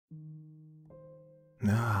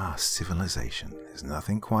Ah, civilization. There's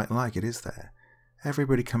nothing quite like it, is there?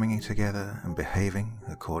 Everybody coming together and behaving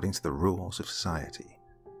according to the rules of society.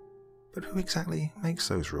 But who exactly makes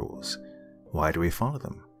those rules? Why do we follow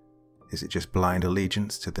them? Is it just blind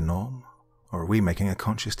allegiance to the norm? Or are we making a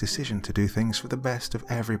conscious decision to do things for the best of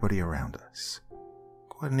everybody around us?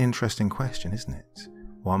 Quite an interesting question, isn't it?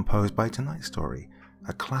 One posed by tonight's story,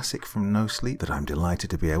 a classic from NOSLEEP that I'm delighted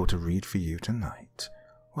to be able to read for you tonight.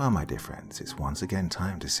 Well, my dear friends, it's once again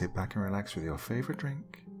time to sit back and relax with your favorite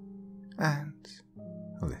drink and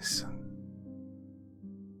listen.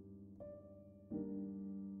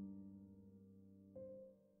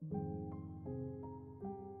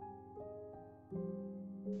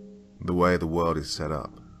 The way the world is set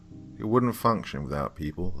up, it wouldn't function without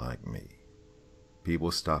people like me. People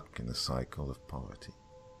stuck in the cycle of poverty.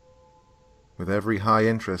 With every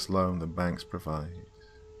high-interest loan the banks provide,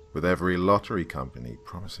 with every lottery company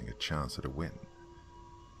promising a chance at a win,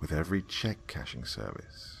 with every check-cashing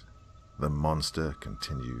service, the monster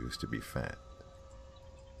continues to be fed.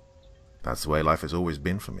 That's the way life has always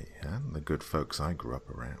been for me and the good folks I grew up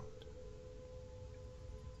around.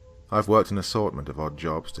 I've worked an assortment of odd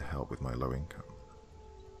jobs to help with my low income.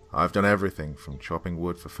 I've done everything from chopping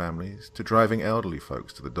wood for families to driving elderly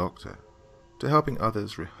folks to the doctor to helping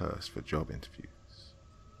others rehearse for job interviews.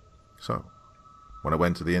 So, when I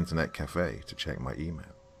went to the internet cafe to check my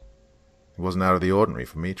email, it wasn't out of the ordinary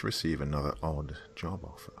for me to receive another odd job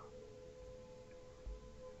offer.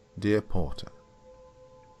 Dear Porter,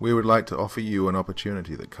 we would like to offer you an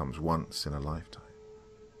opportunity that comes once in a lifetime.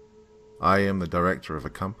 I am the director of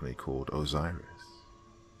a company called Osiris.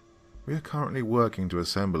 We are currently working to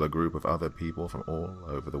assemble a group of other people from all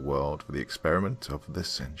over the world for the experiment of the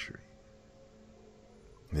century.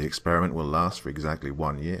 The experiment will last for exactly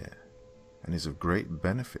 1 year and is of great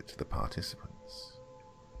benefit to the participants.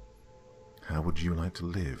 How would you like to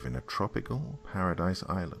live in a tropical paradise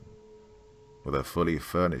island with a fully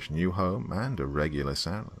furnished new home and a regular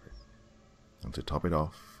salary? And to top it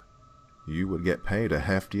off, you would get paid a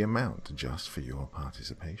hefty amount just for your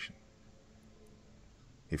participation.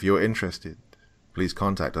 If you're interested, please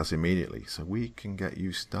contact us immediately so we can get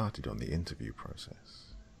you started on the interview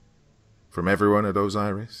process. From everyone at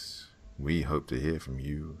Osiris, we hope to hear from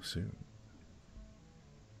you soon.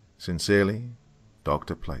 Sincerely,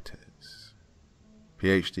 Dr. Pleites,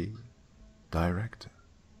 PhD, Director.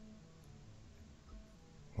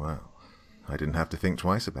 Well, I didn't have to think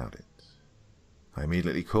twice about it. I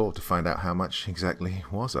immediately called to find out how much exactly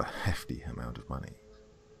was a hefty amount of money.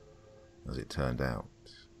 As it turned out,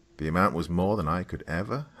 the amount was more than I could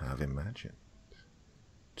ever have imagined.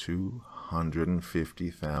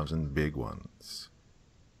 250,000 big ones.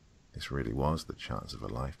 This really was the chance of a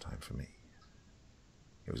lifetime for me.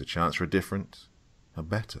 It was a chance for a different, a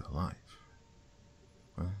better life.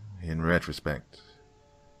 Well, in retrospect,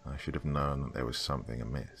 I should have known that there was something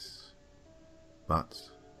amiss.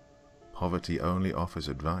 But poverty only offers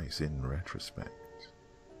advice in retrospect.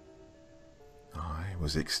 I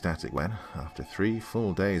was ecstatic when, after 3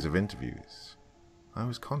 full days of interviews, I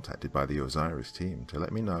was contacted by the Osiris team to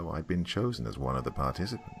let me know I'd been chosen as one of the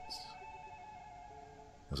participants.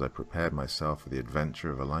 As I prepared myself for the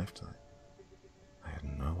adventure of a lifetime, I had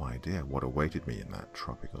no idea what awaited me in that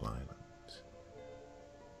tropical island.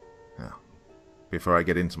 Now, before I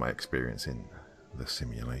get into my experience in the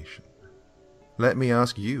simulation, let me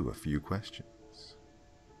ask you a few questions.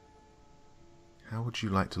 How would you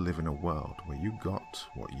like to live in a world where you got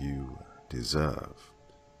what you deserved?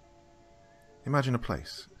 Imagine a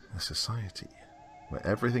place, a society, where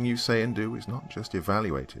everything you say and do is not just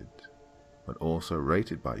evaluated, but also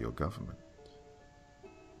rated by your government.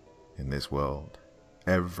 In this world,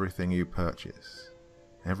 everything you purchase,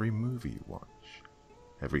 every movie you watch,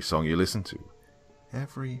 every song you listen to,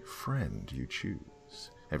 every friend you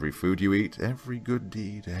choose, every food you eat, every good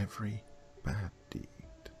deed, every bad deed,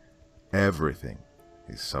 everything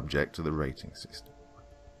is subject to the rating system.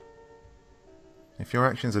 If your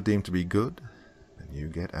actions are deemed to be good, then you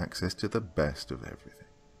get access to the best of everything.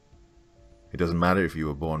 It doesn't matter if you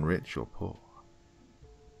were born rich or poor.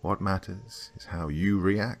 What matters is how you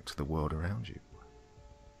react to the world around you.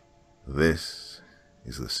 This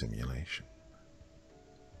is the simulation.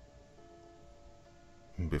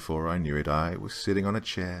 Before I knew it, I was sitting on a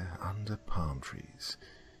chair under palm trees,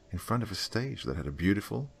 in front of a stage that had a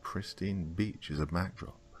beautiful, pristine beach as a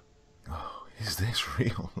backdrop. Oh, is this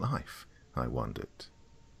real life? I wondered,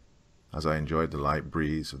 as I enjoyed the light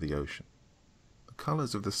breeze of the ocean, the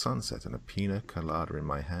colors of the sunset and a pina colada in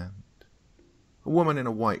my hand. A woman in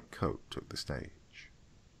a white coat took the stage.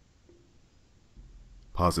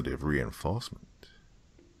 Positive reinforcement.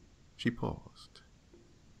 She paused,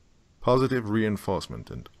 positive reinforcement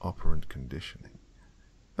and operant conditioning.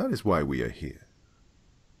 That is why we are here.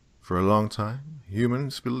 For a long time,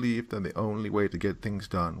 humans believed that the only way to get things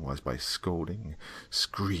done was by scolding,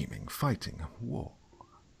 screaming, fighting, war.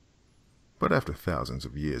 But after thousands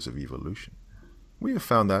of years of evolution, we have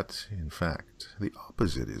found that, in fact, the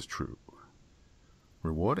opposite is true.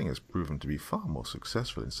 Rewarding has proven to be far more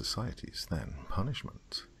successful in societies than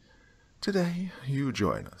punishment. Today, you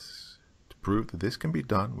join us to prove that this can be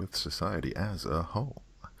done with society as a whole.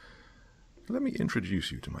 Let me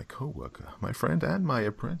introduce you to my co-worker, my friend and my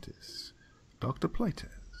apprentice, Dr. Playtest.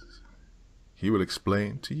 He will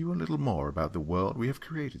explain to you a little more about the world we have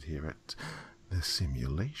created here at the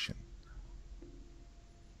simulation.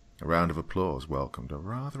 A round of applause welcomed a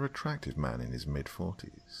rather attractive man in his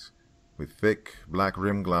mid-40s, with thick,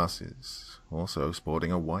 black-rimmed glasses, also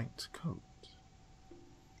sporting a white coat.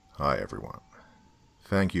 Hi, everyone.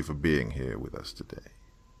 Thank you for being here with us today.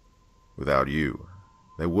 Without you,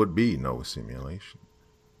 there would be no simulation.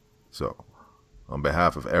 So, on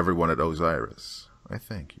behalf of everyone at Osiris, I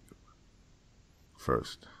thank you.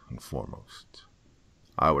 First and foremost,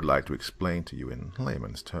 I would like to explain to you in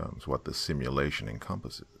layman's terms what the simulation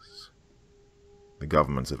encompasses. The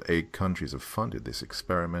governments of 8 countries have funded this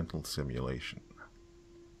experimental simulation.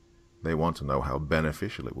 They want to know how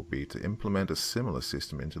beneficial it will be to implement a similar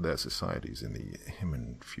system into their societies in the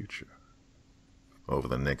imminent future. Over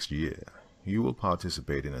the next year, you will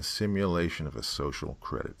participate in a simulation of a social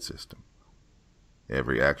credit system.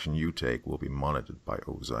 Every action you take will be monitored by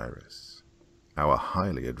Osiris, our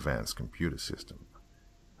highly advanced computer system,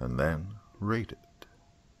 and then rated.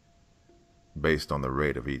 Based on the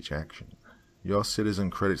rate of each action, your citizen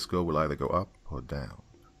credit score will either go up or down,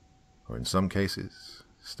 or in some cases,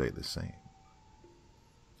 stay the same.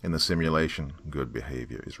 In the simulation, good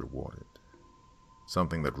behavior is rewarded,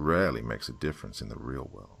 something that rarely makes a difference in the real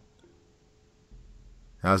world.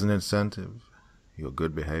 As an incentive, your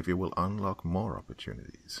good behavior will unlock more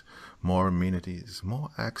opportunities, more amenities, more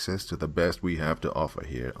access to the best we have to offer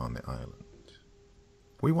here on the island.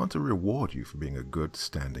 We want to reward you for being a good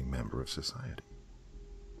standing member of society.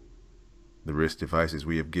 The wrist devices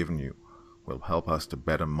we have given you will help us to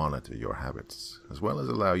better monitor your habits, as well as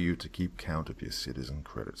allow you to keep count of your citizen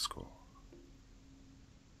credit score.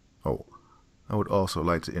 Oh, I would also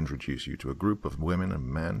like to introduce you to a group of women and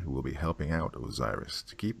men who will be helping out Osiris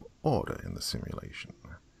to keep order in the simulation.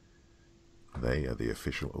 They are the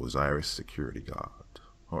official Osiris Security Guard,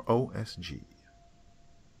 or OSG.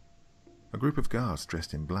 A group of guards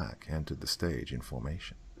dressed in black entered the stage in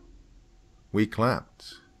formation. We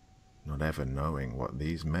clapped, not ever knowing what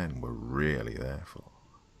these men were really there for.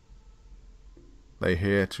 They're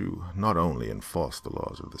here to not only enforce the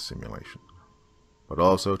laws of the simulation, but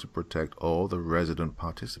also to protect all the resident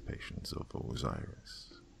participations of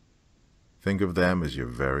Osiris. Think of them as your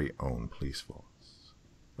very own police force,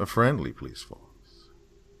 a friendly police force.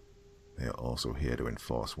 They are also here to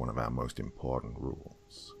enforce one of our most important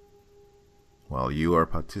rules. While you are a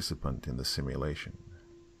participant in the simulation,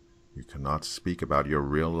 you cannot speak about your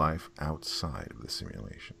real life outside of the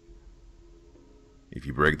simulation. If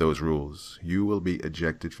you break those rules, you will be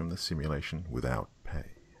ejected from the simulation without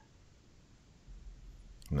pay.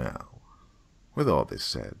 Now, with all this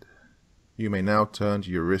said, you may now turn to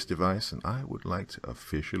your wrist device, and I would like to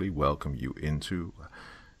officially welcome you into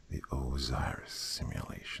the Osiris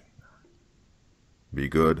simulation. Be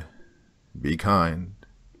good, be kind,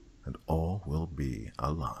 and all will be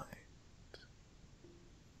aligned.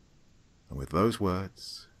 And with those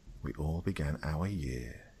words, we all began our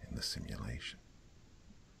year in the simulation.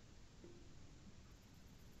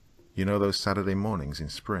 You know those Saturday mornings in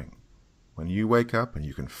spring, when you wake up and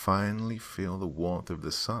you can finally feel the warmth of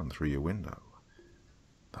the sun through your window?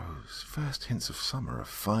 Those first hints of summer are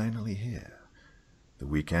finally here. The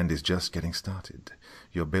weekend is just getting started.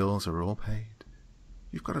 Your bills are all paid.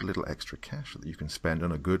 You've got a little extra cash that you can spend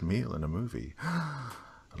on a good meal and a movie.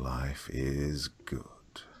 Life is good.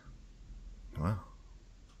 Well,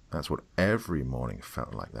 that's what every morning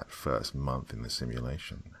felt like that first month in the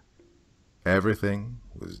simulation. Everything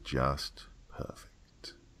was just perfect.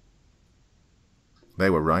 They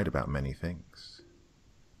were right about many things.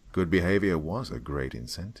 Good behavior was a great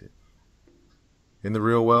incentive. In the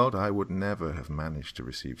real world, I would never have managed to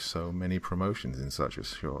receive so many promotions in such a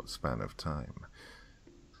short span of time.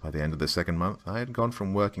 By the end of the second month, I had gone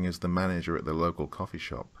from working as the manager at the local coffee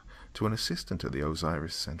shop to an assistant at the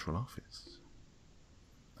Osiris Central Office.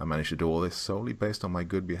 I managed to do all this solely based on my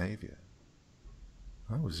good behavior.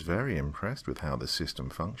 I was very impressed with how the system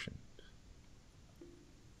functioned.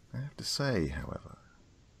 I have to say, however,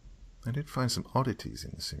 I did find some oddities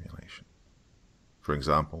in the simulation. For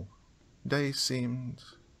example, days seemed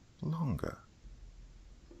longer.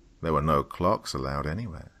 There were no clocks allowed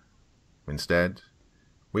anywhere. Instead,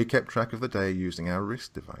 we kept track of the day using our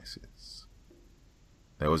wrist devices.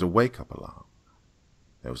 There was a wake-up alarm.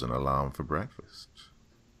 There was an alarm for breakfast.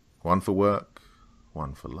 One for work,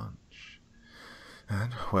 one for lunch.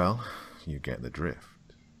 And, well, you get the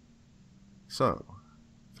drift. So,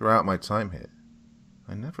 throughout my time here,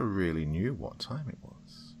 I never really knew what time it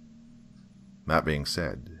was. That being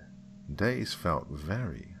said, days felt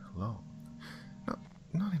very long.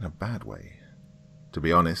 Not in a bad way. To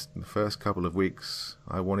be honest, the first couple of weeks,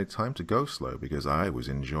 I wanted time to go slow because I was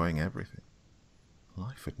enjoying everything.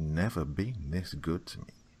 Life had never been this good to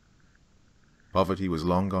me. Poverty was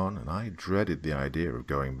long gone, and I dreaded the idea of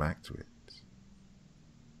going back to it.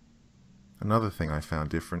 Another thing I found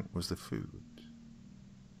different was the food.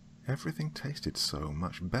 Everything tasted so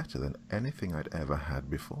much better than anything I'd ever had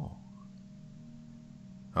before.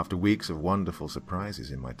 After weeks of wonderful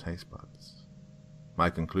surprises in my taste buds, my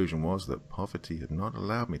conclusion was that poverty had not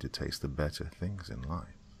allowed me to taste the better things in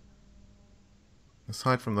life.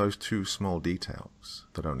 Aside from those two small details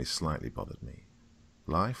that only slightly bothered me,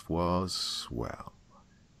 life was swell.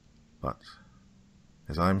 But,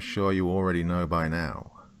 as I'm sure you already know by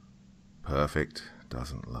now, perfect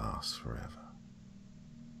doesn't last forever.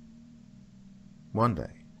 One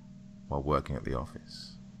day, while working at the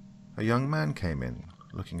office, a young man came in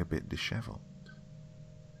looking a bit disheveled.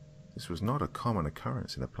 This was not a common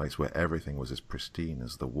occurrence in a place where everything was as pristine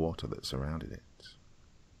as the water that surrounded it.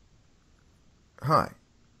 "Hi,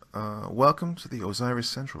 welcome to the Osiris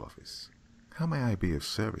Central Office. How may I be of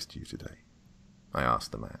service to you today?" I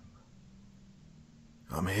asked the man.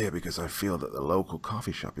 "I'm here because I feel that the local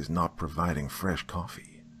coffee shop is not providing fresh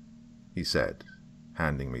coffee," he said,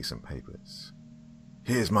 handing me some papers.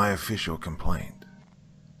 "Here's my official complaint.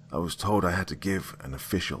 I was told I had to give an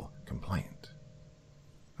official complaint."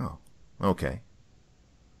 "Oh, okay.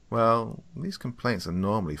 Well, these complaints are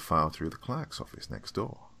normally filed through the clerk's office next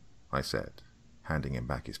door," I said, handing him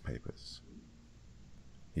back his papers.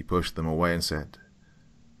 He pushed them away and said,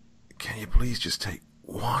 "Can you please just take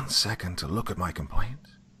 1 second to look at my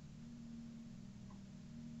complaint?"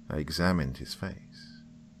 I examined his face.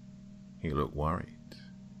 He looked worried,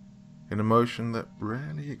 an emotion that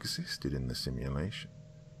rarely existed in the simulation.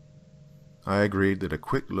 I agreed that a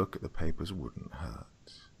quick look at the papers wouldn't hurt.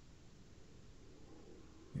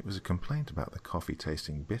 It was a complaint about the coffee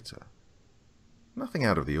tasting bitter. Nothing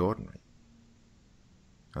out of the ordinary.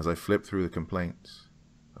 As I flipped through the complaint,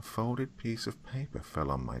 a folded piece of paper fell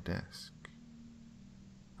on my desk.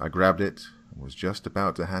 I grabbed it and was just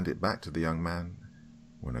about to hand it back to the young man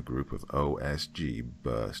when a group of OSG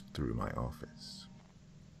burst through my office.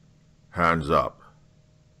 "Hands up.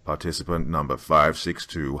 Participant number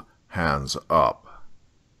 562, hands up,"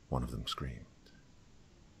 one of them screamed.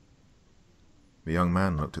 The young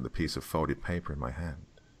man looked at the piece of folded paper in my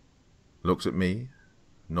hand, looked at me,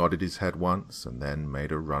 nodded his head once, and then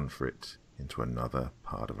made a run for it into another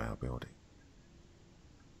part of our building.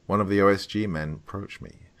 One of the OSG men approached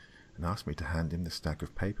me and asked me to hand him the stack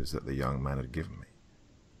of papers that the young man had given me.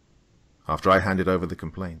 After I handed over the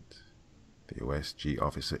complaint, the OSG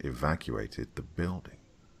officer evacuated the building.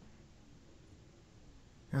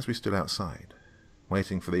 As we stood outside,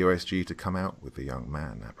 waiting for the OSG to come out with the young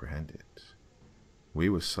man apprehended, we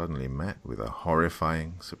were suddenly met with a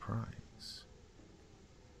horrifying surprise.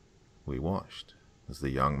 We watched as the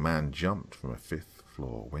young man jumped from a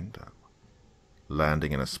 5th-floor window,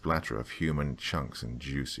 landing in a splatter of human chunks and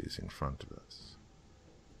juices in front of us.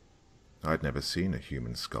 I'd never seen a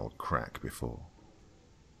human skull crack before.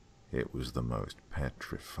 It was the most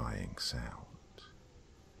petrifying sound.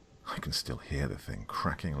 I can still hear the thing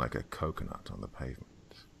cracking like a coconut on the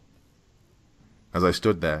pavement. As I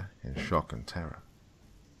stood there in shock and terror,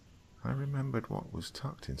 I remembered what was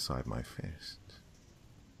tucked inside my fist.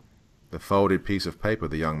 The folded piece of paper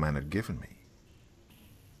the young man had given me.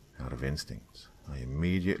 Out of instinct, I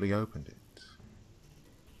immediately opened it.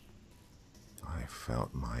 I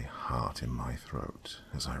felt my heart in my throat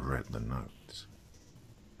as I read the note.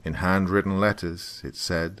 In handwritten letters, it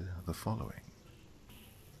said the following: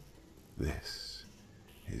 "This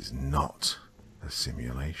is not a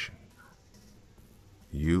simulation.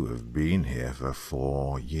 You have been here for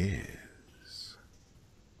 4 years."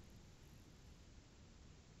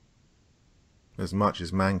 As much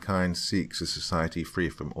as mankind seeks a society free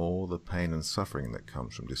from all the pain and suffering that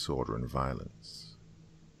comes from disorder and violence,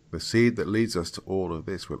 the seed that leads us to all of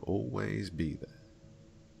this will always be there.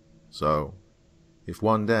 So, if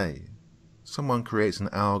one day someone creates an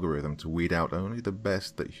algorithm to weed out only the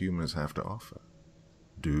best that humans have to offer,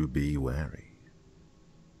 do be wary.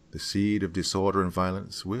 the seed of disorder and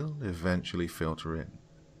violence will eventually filter in.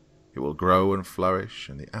 It will grow and flourish,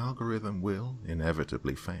 and the algorithm will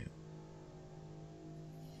inevitably fail.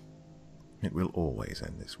 It will always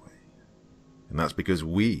end this way, and that's because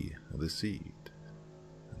we are the seed,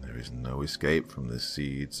 and there is no escape from the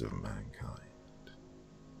seeds of mankind.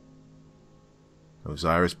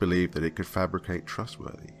 Osiris believed that it could fabricate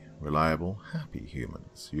trustworthy, reliable, happy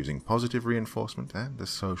humans using positive reinforcement and a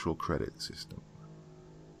social credit system.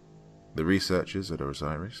 The researchers at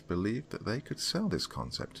Osiris believed that they could sell this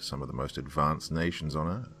concept to some of the most advanced nations on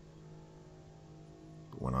Earth.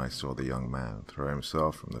 But when I saw the young man throw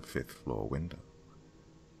himself from the 5th floor window,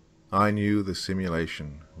 I knew the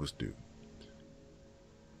simulation was doomed.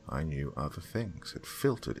 I knew other things had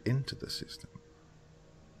filtered into the system.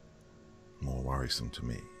 More worrisome to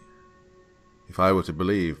me, if I were to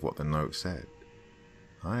believe what the note said,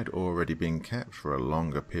 I had already been kept for a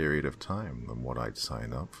longer period of time than what I'd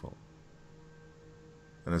signed up for.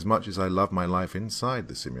 And as much as I loved my life inside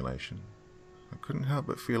the simulation, I couldn't help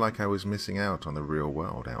but feel like I was missing out on the real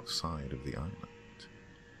world outside of the island.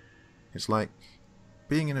 It's like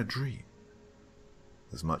being in a dream.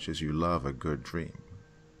 As much as you love a good dream,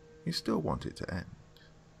 you still want it to end.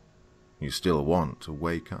 You still want to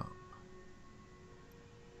wake up.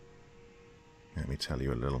 Let me tell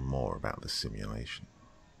you a little more about the simulation.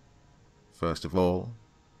 First of all,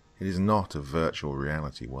 it is not a virtual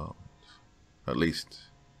reality world. At least,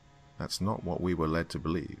 that's not what we were led to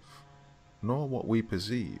believe, nor what we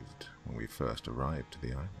perceived when we first arrived to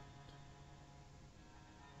the island.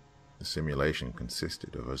 The simulation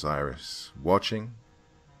consisted of Osiris watching,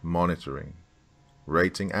 monitoring,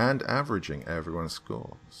 rating and averaging everyone's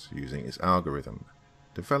scores using its algorithm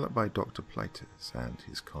developed by Dr. Plates and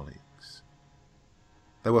his colleagues.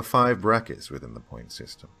 There were 5 brackets within the point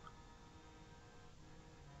system.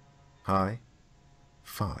 High,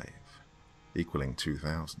 5, equaling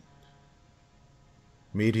 2,000.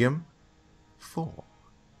 Medium, 4,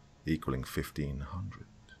 equaling 1,500.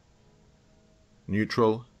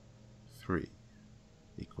 Neutral, 3,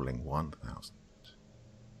 equaling 1,000.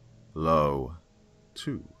 Low,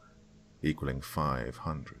 2, equaling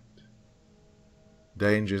 500.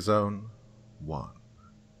 Danger zone, 1,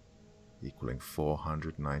 equaling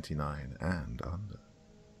 499 and under.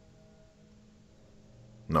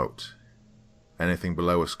 Note, anything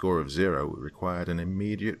below a score of 0 required an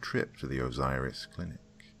immediate trip to the Osiris clinic.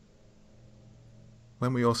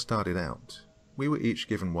 When we all started out, we were each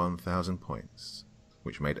given 1,000 points,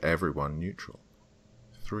 which made everyone neutral,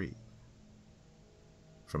 3.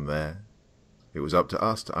 From there, it was up to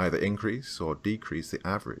us to either increase or decrease the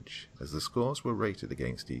average as the scores were rated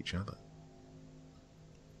against each other.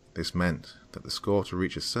 This meant that the score to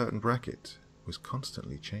reach a certain bracket was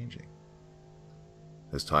constantly changing.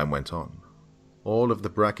 As time went on, all of the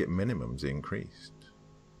bracket minimums increased.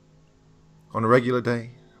 On a regular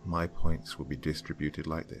day, my points would be distributed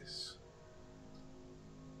like this.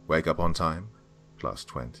 Wake up on time, plus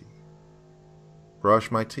 20.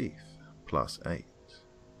 Brush my teeth, plus 8.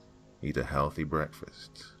 Eat a healthy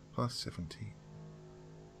breakfast, plus 17.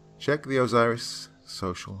 Check the Osiris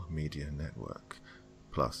social media network,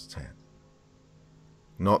 plus 10.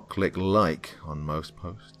 Not click like on most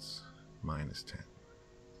posts, minus 10.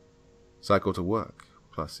 Cycle to work,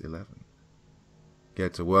 plus 11.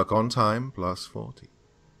 Get to work on time, plus 40.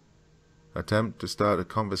 Attempt to start a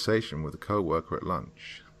conversation with a co-worker at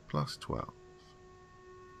lunch, plus 12.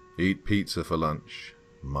 Eat pizza for lunch,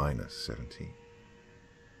 minus 17.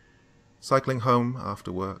 Cycling home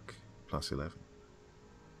after work, plus 11.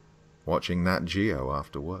 Watching Nat Geo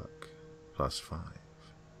after work, plus 5.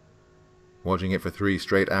 Watching it for 3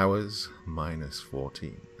 straight hours, minus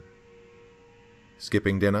 14.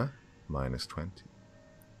 Skipping dinner, minus 20.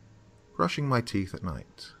 Brushing my teeth at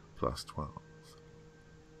night, plus 12.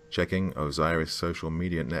 Checking Osiris social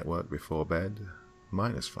media network before bed,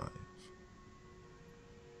 minus 5.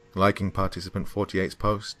 Liking participant 48's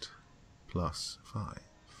post, plus 5.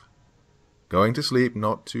 Going to sleep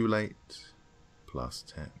not too late, plus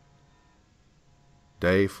 10.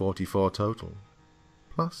 Day 44 total,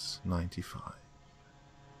 plus 95.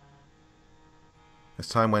 As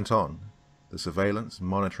time went on, the surveillance,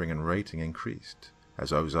 monitoring and rating increased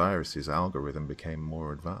as Osiris's algorithm became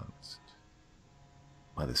more advanced.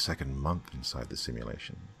 By the second month inside the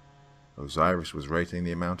simulation, Osiris was rating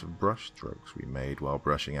the amount of brush strokes we made while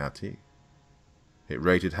brushing our teeth. It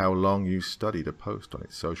rated how long you studied a post on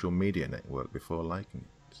its social media network before liking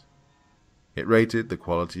it. It rated the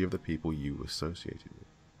quality of the people you associated with.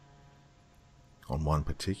 On one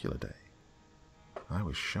particular day, I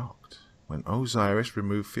was shocked when Osiris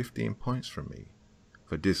removed 15 points from me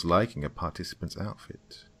for disliking a participant's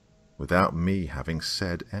outfit without me having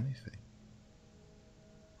said anything.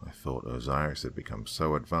 I thought Osiris had become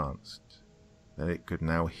so advanced that it could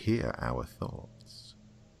now hear our thoughts.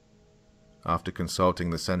 After consulting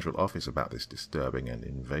the central office about this disturbing and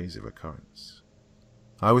invasive occurrence,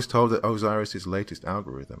 I was told that Osiris's latest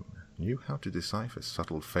algorithm knew how to decipher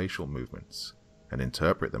subtle facial movements and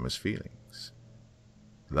interpret them as feelings,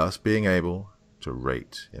 thus being able to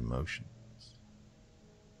rate emotions.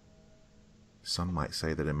 Some might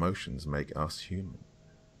say that emotions make us human.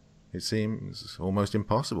 It seems almost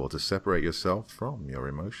impossible to separate yourself from your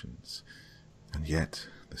emotions, and yet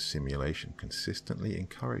the simulation consistently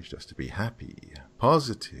encouraged us to be happy,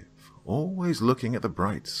 positive, always looking at the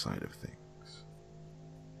bright side of things.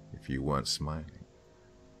 If you weren't smiling,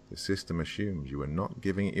 the system assumed you were not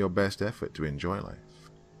giving it your best effort to enjoy life,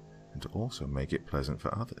 and to also make it pleasant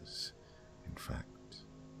for others. In fact,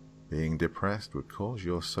 being depressed would cause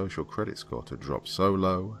your social credit score to drop so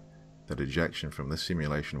low that ejection from the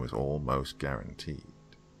simulation was almost guaranteed.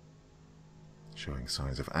 Showing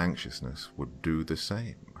signs of anxiousness would do the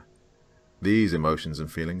same. These emotions and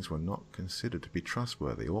feelings were not considered to be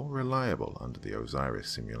trustworthy or reliable under the Osiris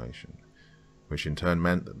simulation, which in turn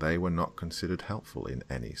meant that they were not considered helpful in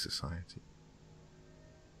any society.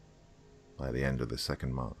 By the end of the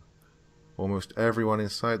second month, almost everyone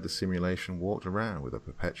inside the simulation walked around with a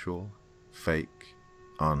perpetual, fake,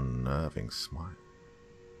 unnerving smile.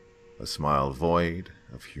 A smile void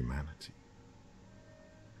of humanity.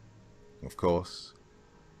 Of course,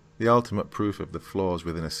 the ultimate proof of the flaws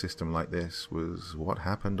within a system like this was what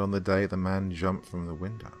happened on the day the man jumped from the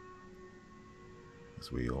window.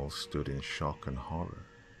 As we all stood in shock and horror,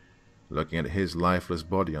 looking at his lifeless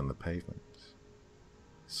body on the pavement,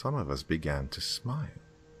 some of us began to smile.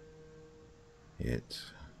 It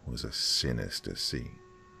was a sinister scene.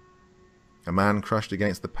 A man crushed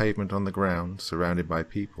against the pavement on the ground, surrounded by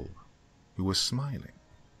people who were smiling.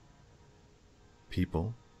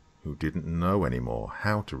 People who didn't know anymore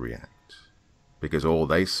how to react, because all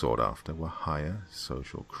they sought after were higher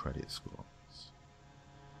social credit scores.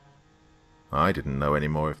 I didn't know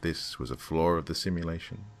anymore if this was a flaw of the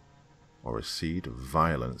simulation, or a seed of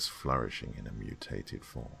violence flourishing in a mutated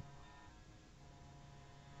form.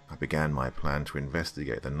 I began my plan to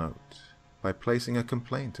investigate the note by placing a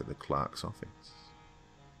complaint at the clerk's office.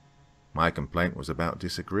 My complaint was about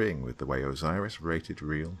disagreeing with the way Osiris rated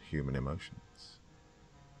real human emotions.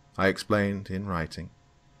 I explained in writing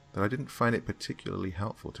that I didn't find it particularly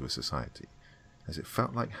helpful to a society, as it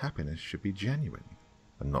felt like happiness should be genuine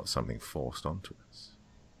and not something forced onto us.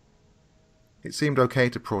 It seemed okay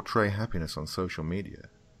to portray happiness on social media,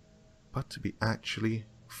 but to be actually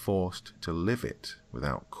forced to live it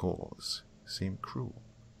without cause seemed cruel.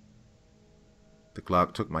 The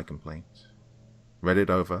clerk took my complaint, read it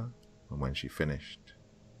over, and when she finished,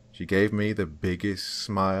 she gave me the biggest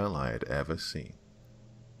smile I had ever seen.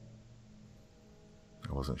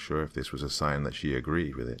 I wasn't sure if this was a sign that she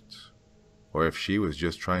agreed with it, or if she was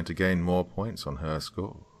just trying to gain more points on her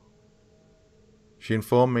score. She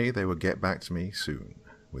informed me they would get back to me soon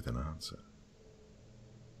with an answer.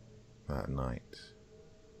 That night,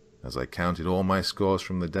 as I counted all my scores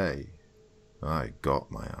from the day, I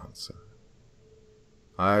got my answer.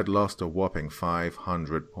 I had lost a whopping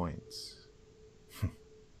 500 points.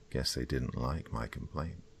 Guess they didn't like my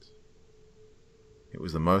complaint. It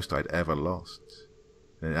was the most I'd ever lost,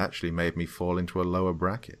 and it actually made me fall into a lower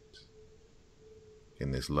bracket.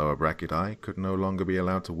 In this lower bracket, I could no longer be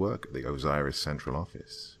allowed to work at the Osiris central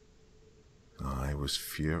office. I was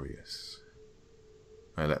furious.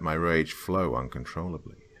 I let my rage flow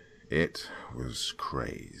uncontrollably. It was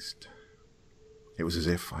crazed. It was as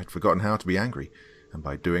if I'd forgotten how to be angry, and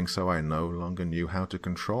by doing so I no longer knew how to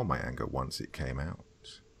control my anger once it came out.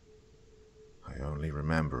 I only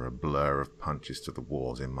remember a blur of punches to the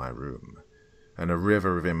walls in my room, and a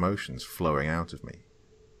river of emotions flowing out of me.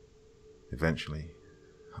 Eventually,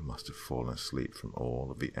 I must have fallen asleep from all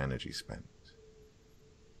of the energy spent.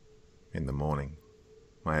 In the morning,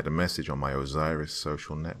 I had a message on my Osiris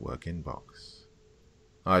social network inbox.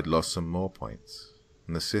 I'd lost some more points,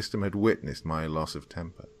 and the system had witnessed my loss of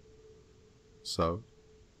temper. So,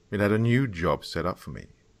 it had a new job set up for me,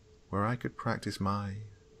 where I could practice my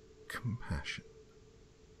compassion.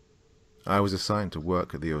 I was assigned to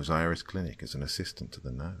work at the Osiris clinic as an assistant to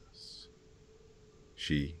the nurse.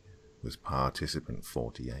 She was participant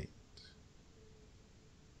 48.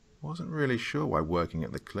 I wasn't really sure why working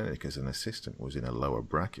at the clinic as an assistant was in a lower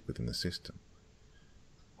bracket within the system.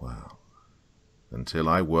 Well, until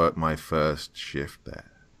I worked my first shift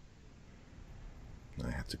there.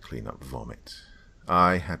 I had to clean up vomit.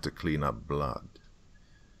 I had to clean up blood.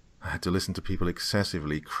 I had to listen to people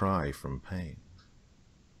excessively cry from pain.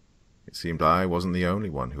 It seemed I wasn't the only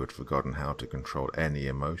one who had forgotten how to control any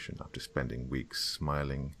emotion after spending weeks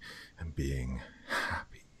smiling and being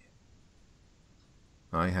happy.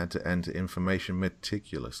 I had to enter information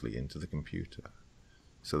meticulously into the computer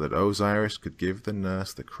so that Osiris could give the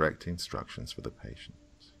nurse the correct instructions for the patient.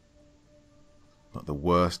 But the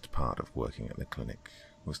worst part of working at the clinic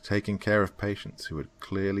was taking care of patients who had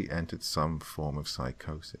clearly entered some form of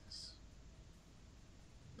psychosis.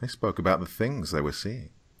 They spoke about the things they were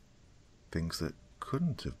seeing, things that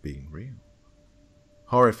couldn't have been real,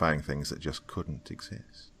 horrifying things that just couldn't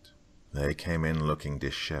exist. They came in looking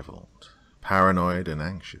disheveled, paranoid and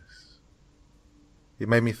anxious. It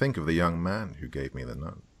made me think of the young man who gave me the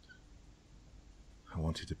note. I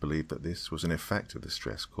wanted to believe that this was an effect of the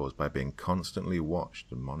stress caused by being constantly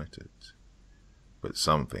watched and monitored, but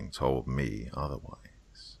something told me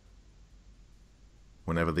otherwise.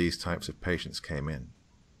 Whenever these types of patients came in,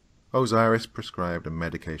 Osiris prescribed a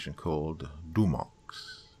medication called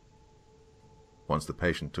Dumox. Once the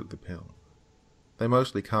patient took the pill, they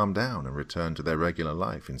mostly calmed down and returned to their regular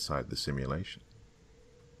life inside the simulation.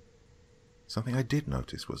 Something I did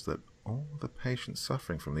notice was that all the patients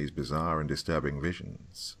suffering from these bizarre and disturbing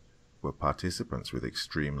visions were participants with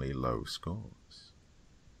extremely low scores.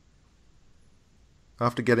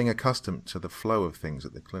 After getting accustomed to the flow of things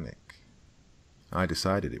at the clinic, I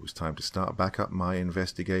decided it was time to start back up my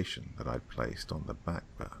investigation that I'd placed on the back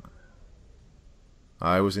burner.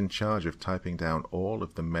 I was in charge of typing down all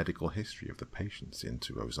of the medical history of the patients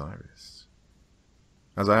into Osiris.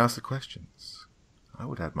 As I asked the questions, I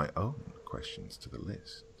would add my own questions to the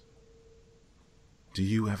list. Do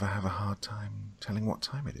you ever have a hard time telling what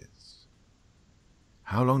time it is?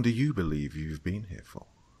 How long do you believe you've been here for?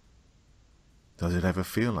 Does it ever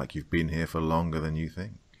feel like you've been here for longer than you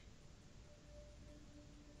think?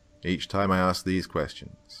 Each time I asked these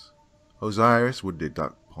questions, Osiris would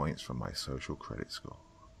deduct points from my social credit score.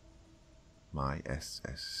 My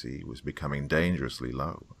SSC was becoming dangerously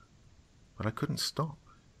low, but I couldn't stop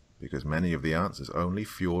because many of the answers only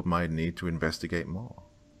fueled my need to investigate more.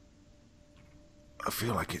 I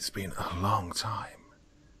feel like it's been a long time.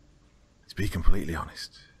 To be completely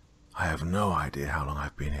honest, I have no idea how long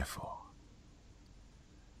I've been here for.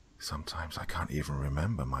 Sometimes I can't even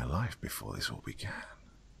remember my life before this all began.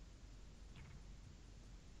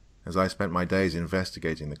 As I spent my days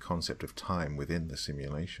investigating the concept of time within the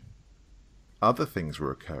simulation, other things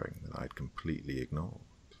were occurring that I'd completely ignored.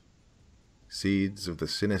 Seeds of the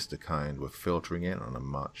sinister kind were filtering in on a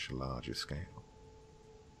much larger scale.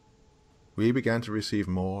 We began to receive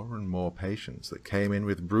more and more patients that came in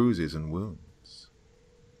with bruises and wounds.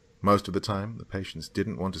 Most of the time, the patients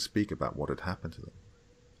didn't want to speak about what had happened to them.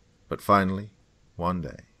 But finally, one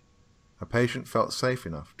day, a patient felt safe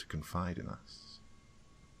enough to confide in us.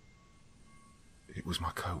 It was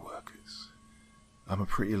my co-workers. I'm a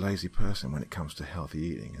pretty lazy person when it comes to healthy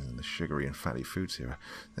eating, and the sugary and fatty foods here,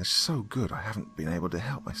 they're so good I haven't been able to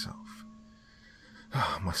help myself.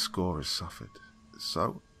 My score has suffered.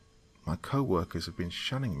 So, my co-workers have been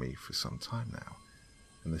shunning me for some time now,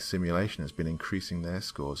 and the simulation has been increasing their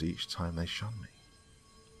scores each time they shun me.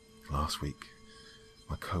 Last week,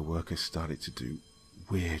 my co-workers started to do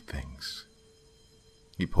weird things.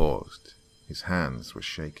 He paused. His hands were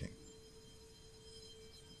shaking.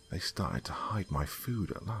 They started to hide my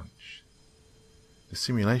food at lunch. The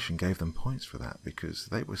simulation gave them points for that because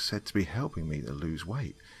they were said to be helping me to lose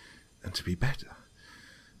weight and to be better.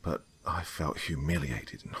 But I felt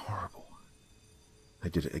humiliated and horrible. They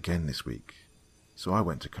did it again this week, so I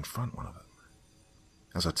went to confront one of them.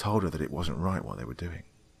 As I told her that it wasn't right what they were doing,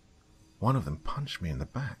 one of them punched me in the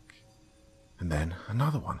back, and then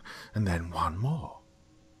another one, and then one more.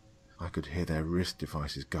 I could hear their wrist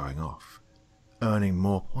devices going off, earning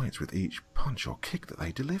more points with each punch or kick that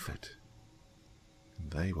they delivered.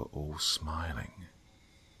 And they were all smiling.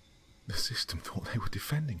 The system thought they were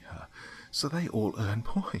defending her, so they all earned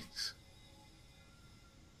points.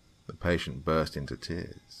 The patient burst into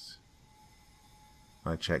tears.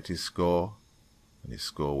 I checked his score, and his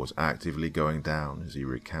score was actively going down as he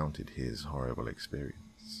recounted his horrible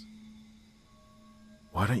experience.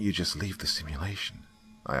 Why don't you just leave the simulation?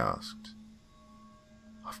 I asked.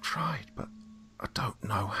 I've tried, but I don't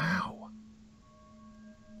know how.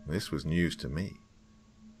 This was news to me.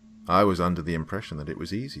 I was under the impression that it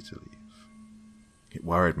was easy to leave. It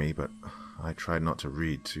worried me, but I tried not to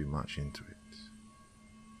read too much into it.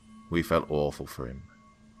 We felt awful for him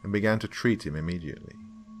and began to treat him immediately.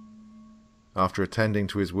 After attending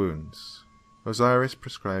to his wounds, Osiris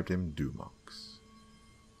prescribed him Dumox.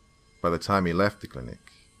 By the time he left the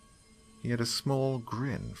clinic, he had a small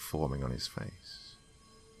grin forming on his face.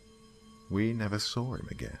 We never saw him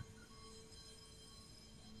again.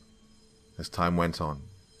 As time went on,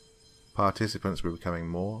 participants were becoming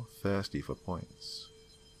more thirsty for points,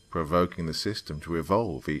 provoking the system to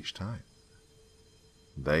evolve each time.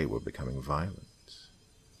 They were becoming violent.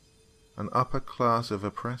 An upper class of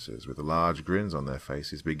oppressors with large grins on their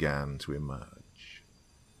faces began to emerge.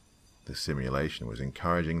 The simulation was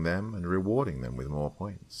encouraging them and rewarding them with more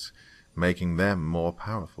points, making them more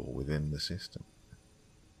powerful within the system.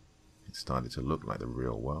 It started to look like the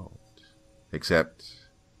real world, except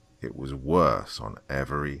it was worse on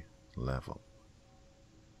every level.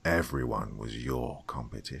 Everyone was your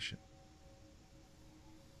competition.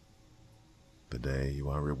 The day you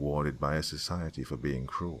are rewarded by a society for being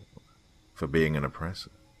cruel, for being an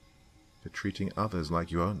oppressor, for treating others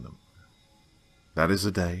like you own them, that is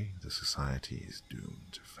the day the society is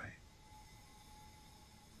doomed to fail.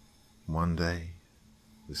 One day,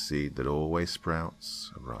 the seed that always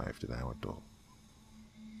sprouts arrived at our door.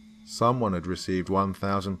 Someone had received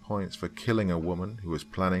 1,000 points for killing a woman who was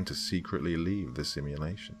planning to secretly leave the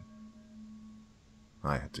simulation.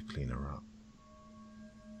 I had to clean her up.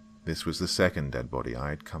 This was the second dead body I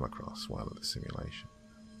had come across while at the simulation.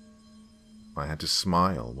 I had to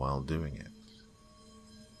smile while doing it,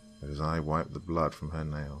 but as I wiped the blood from her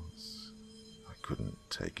nails, I couldn't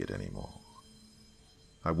take it anymore.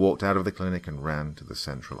 I walked out of the clinic and ran to the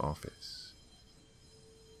central office.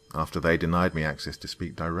 After they denied me access to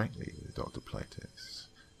speak directly with Dr. Platis,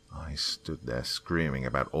 I stood there screaming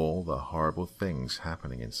about all the horrible things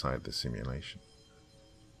happening inside the simulation.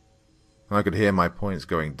 I could hear my points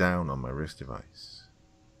going down on my wrist device.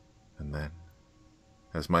 And then,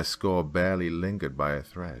 as my score barely lingered by a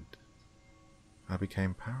thread, I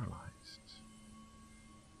became paralyzed.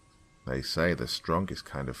 They say the strongest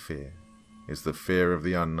kind of fear is the fear of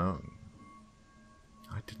the unknown.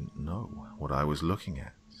 I didn't know what I was looking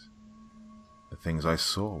at. The things I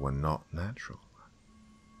saw were not natural.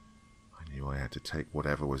 I knew I had to take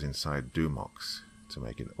whatever was inside Dumox to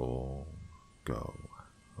make it all go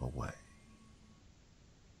away.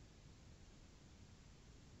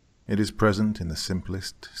 It is present in the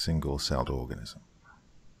simplest single-celled organism.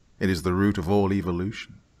 It is the root of all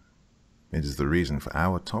evolution. It is the reason for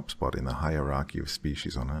our top spot in the hierarchy of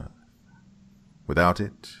species on Earth. Without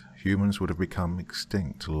it, humans would have become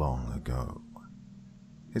extinct long ago.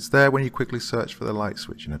 It's there when you quickly search for the light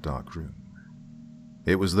switch in a dark room.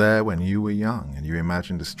 It was there when you were young and you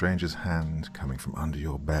imagined a stranger's hand coming from under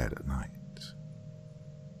your bed at night.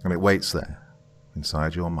 And it waits there,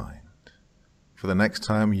 inside your mind, for the next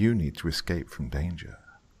time you need to escape from danger.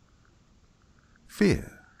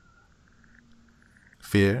 Fear.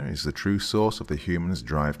 Fear is the true source of the human's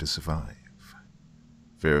drive to survive.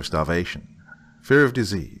 Fear of starvation, fear of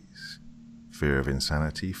disease, fear of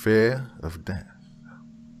insanity, fear of death.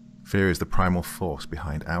 Fear is the primal force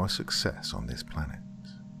behind our success on this planet.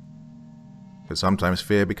 But sometimes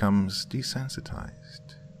fear becomes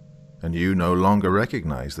desensitized, and you no longer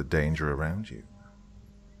recognize the danger around you.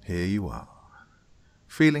 Here you are,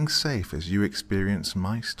 feeling safe as you experience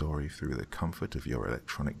my story through the comfort of your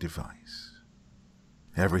electronic device.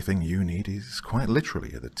 Everything you need is quite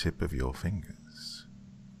literally at the tip of your fingers.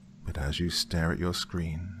 But as you stare at your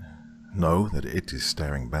screen, know that it is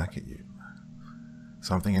staring back at you.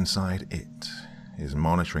 Something inside it is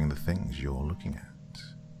monitoring the things you're looking at.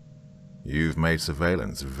 You've made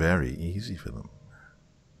surveillance very easy for them.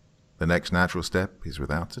 The next natural step is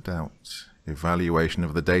without a doubt evaluation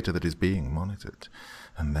of the data that is being monitored.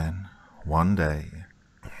 And then, one day,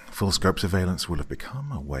 full-scope surveillance will have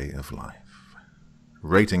become a way of life.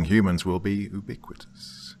 Rating humans will be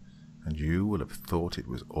ubiquitous, and you will have thought it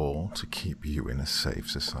was all to keep you in a safe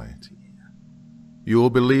society. You will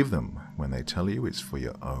believe them when they tell you it's for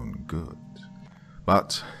your own good.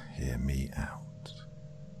 But hear me out.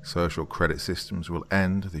 Social credit systems will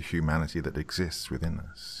end the humanity that exists within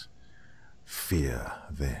us. Fear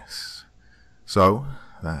this, so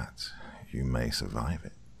that you may survive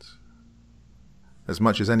it. As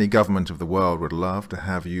much as any government of the world would love to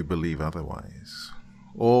have you believe otherwise,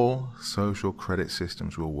 all social credit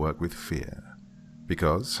systems will work with fear,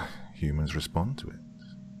 because humans respond to it.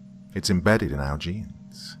 It's embedded in our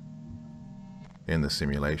genes. In the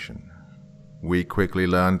simulation, we quickly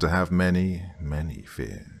learned to have many, many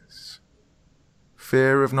fears.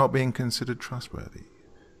 Fear of not being considered trustworthy.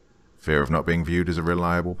 Fear of not being viewed as a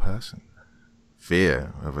reliable person.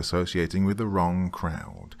 Fear of associating with the wrong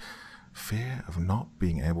crowd. Fear of not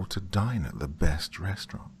being able to dine at the best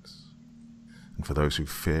restaurants. And for those who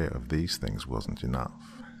fear of these things wasn't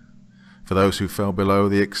enough, for those who fell below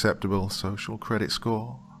the acceptable social credit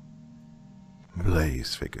score,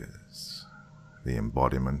 Blaze figures, the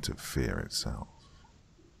embodiment of fear itself.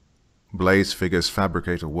 Blaze figures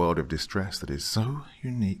fabricate a world of distress that is so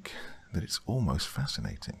unique that it's almost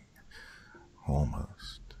fascinating.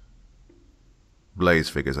 Almost. Blaze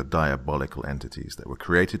figures are diabolical entities that were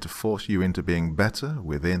created to force you into being better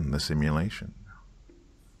within the simulation.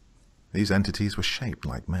 These entities were shaped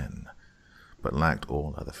like men, but lacked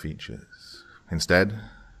all other features. Instead,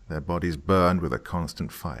 their bodies burned with a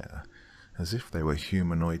constant fire, as if they were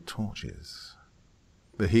humanoid torches.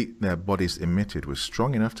 The heat their bodies emitted was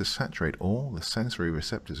strong enough to saturate all the sensory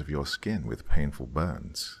receptors of your skin with painful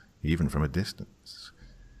burns, even from a distance.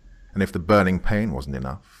 And if the burning pain wasn't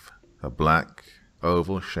enough, a black,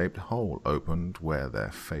 oval-shaped hole opened where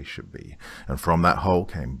their face should be, and from that hole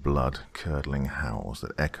came blood-curdling howls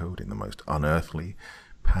that echoed in the most unearthly,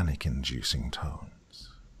 panic-inducing tones.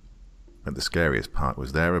 But the scariest part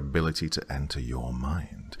was their ability to enter your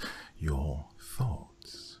mind, your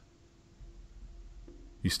thoughts.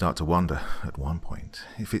 You start to wonder, at one point,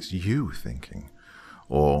 if it's you thinking,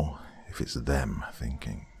 or if it's them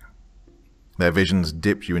thinking. Their visions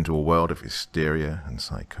dip you into a world of hysteria and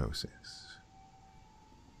psychosis.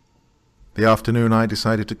 The afternoon I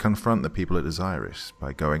decided to confront the people at Osiris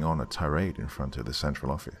by going on a tirade in front of the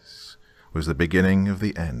central office was the beginning of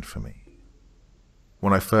the end for me.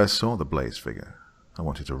 When I first saw the blaze figure, I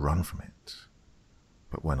wanted to run from it.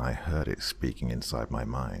 But when I heard it speaking inside my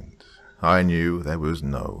mind, I knew there was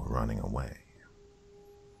no running away.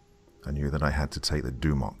 I knew that I had to take the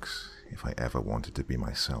Dumox if I ever wanted to be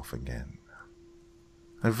myself again.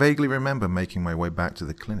 I vaguely remember making my way back to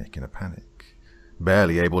the clinic in a panic,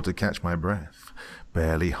 barely able to catch my breath,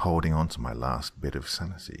 barely holding on to my last bit of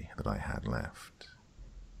sanity that I had left.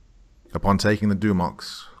 Upon taking the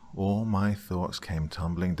Dumox, all my thoughts came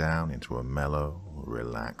tumbling down into a mellow,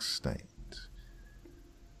 relaxed state.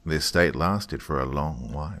 This state lasted for a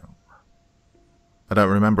long while. I don't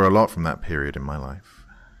remember a lot from that period in my life.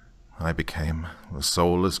 I became a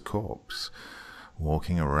soulless corpse,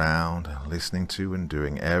 walking around, listening to and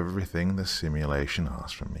doing everything the simulation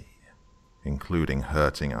asked from me, including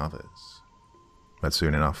hurting others. But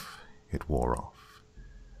soon enough, it wore off,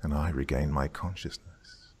 and I regained my consciousness.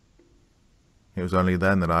 It was only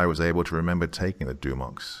then that I was able to remember taking the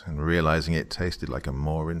Dumox and realizing it tasted like a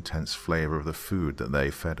more intense flavor of the food that they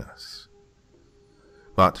fed us.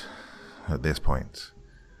 But at this point,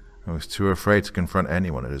 I was too afraid to confront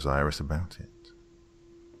anyone at Osiris about it.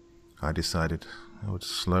 I decided I would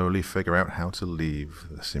slowly figure out how to leave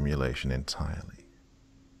the simulation entirely.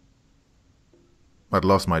 I'd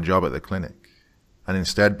lost my job at the clinic, and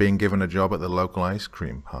instead being given a job at the local ice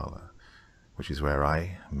cream parlor, which is where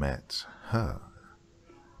I met her,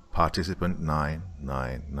 participant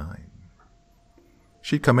 999.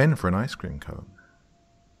 She'd come in for an ice cream cone.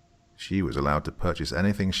 She was allowed to purchase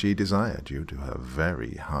anything she desired due to her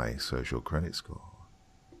very high social credit score.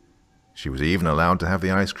 She was even allowed to have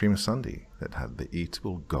the ice cream sundae that had the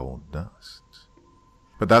eatable gold dust.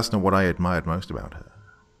 But that's not what I admired most about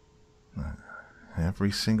her.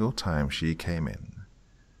 Every single time she came in,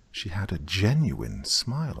 she had a genuine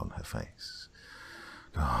smile on her face.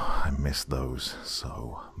 Oh, I miss those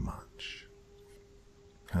so much.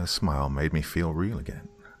 Her smile made me feel real again.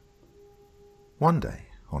 One day,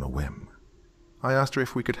 on a whim, I asked her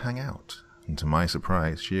if we could hang out, and to my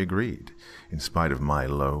surprise, she agreed, in spite of my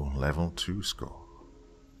low level 2 score.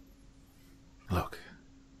 Look,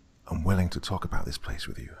 I'm willing to talk about this place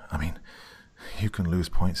with you. I mean, you can lose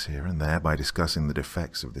points here and there by discussing the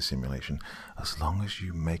defects of the simulation, as long as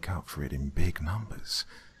you make up for it in big numbers.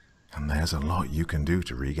 And there's a lot you can do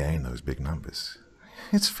to regain those big numbers.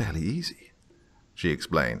 It's fairly easy, she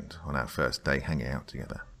explained on our first day hanging out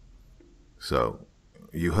together. So,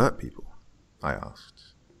 you hurt people? I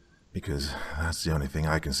asked, because that's the only thing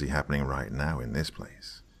I can see happening right now in this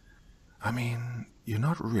place. I mean, you're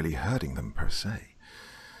not really hurting them per se.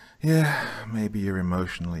 Yeah, maybe you're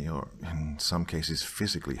emotionally or in some cases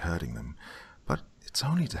physically hurting them, but it's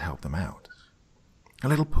only to help them out. A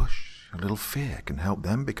little push, a little fear can help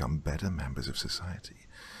them become better members of society.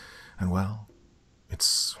 And well,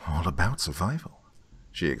 it's all about survival,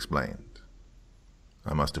 she explained.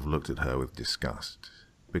 I must have looked at her with disgust,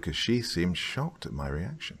 because she seemed shocked at my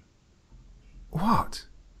reaction. What?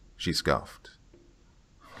 She scoffed.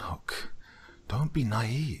 Look, don't be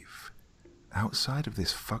naive. Outside of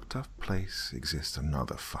this fucked up place exists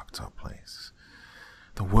another fucked up place.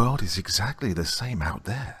 The world is exactly the same out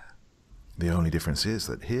there. The only difference is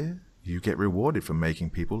that here, you get rewarded for making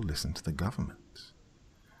people listen to the government.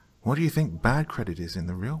 What do you think bad credit is in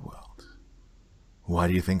the real world? Why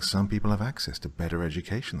do you think some people have access to better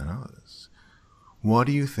education than others? What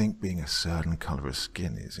do you think being a certain color of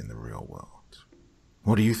skin is in the real world?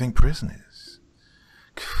 What do you think prison is?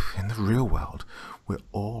 In the real world, we're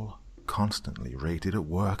all constantly rated at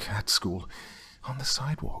work, at school, on the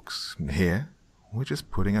sidewalks. Here, we're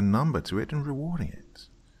just putting a number to it and rewarding it.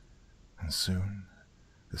 And soon,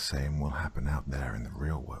 the same will happen out there in the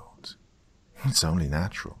real world. It's only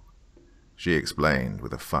natural, she explained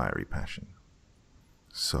with a fiery passion.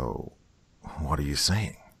 So, what are you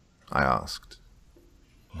saying? I asked.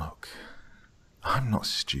 Look, I'm not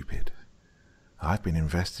stupid. I've been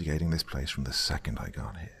investigating this place from the second I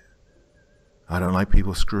got here. I don't like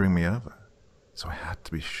people screwing me over, so I had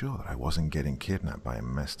to be sure that I wasn't getting kidnapped by a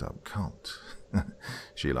messed up cult.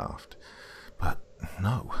 She laughed. But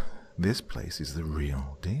no, this place is the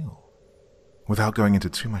real deal. Without going into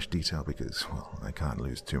too much detail because, well, I can't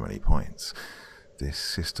lose too many points, this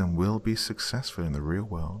system will be successful in the real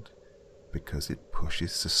world because it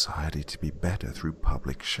pushes society to be better through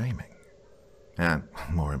public shaming. And,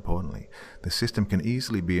 more importantly, the system can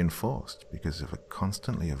easily be enforced because of a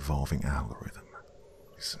constantly evolving algorithm.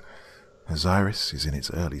 Osiris is in its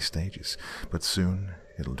early stages, but soon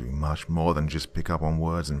it'll do much more than just pick up on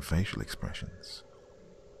words and facial expressions.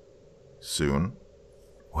 Soon?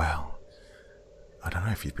 Well, I don't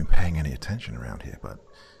know if you've been paying any attention around here, but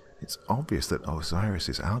it's obvious that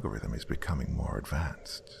Osiris's algorithm is becoming more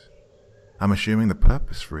advanced. I'm assuming the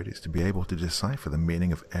purpose for it is to be able to decipher the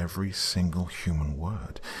meaning of every single human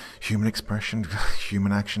word, human expression,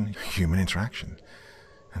 human action, human interaction,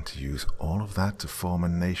 and to use all of that to form a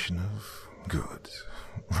nation of good,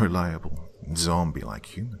 reliable,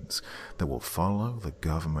 zombie-like humans that will follow the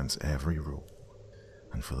government's every rule.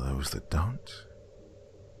 And for those that don't,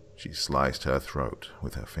 she sliced her throat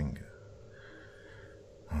with her finger.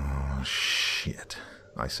 Oh, shit,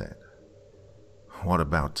 I said. What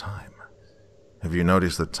about time? Have you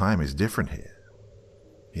noticed that time is different here?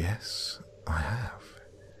 Yes, I have.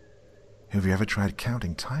 Have you ever tried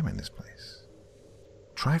counting time in this place?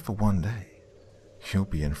 Try it for one day. You'll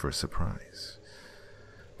be in for a surprise.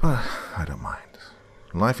 But I don't mind.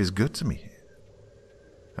 Life is good to me here.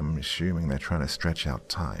 I'm assuming they're trying to stretch out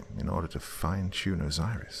time in order to fine-tune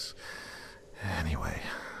Osiris. Anyway,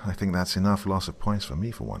 I think that's enough loss of points for me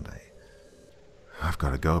for one day. I've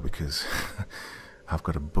got to go because I've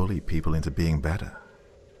got to bully people into being better,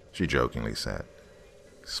 she jokingly said,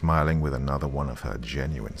 smiling with another one of her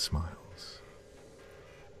genuine smiles.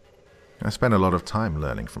 I spent a lot of time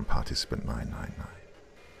learning from Participant 999.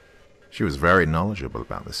 She was very knowledgeable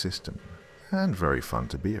about the system and very fun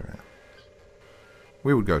to be around.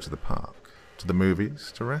 We would go to the park, to the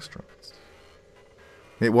movies, to restaurants.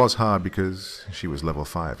 It was hard because she was level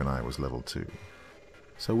 5 and I was level 2,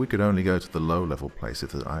 so we could only go to the low-level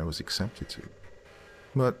places that I was accepted to.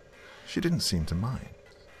 But she didn't seem to mind.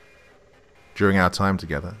 During our time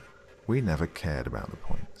together, we never cared about the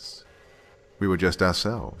points. We were just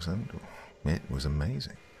ourselves, and it was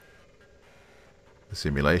amazing. The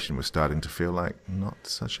simulation was starting to feel like not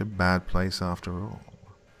such a bad place after all.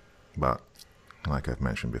 But, like I've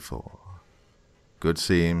mentioned before, good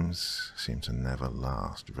seems to never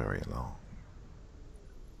last very long.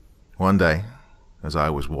 One day, as I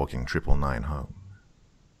was walking 999 home,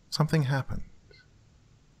 something happened.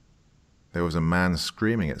 There was a man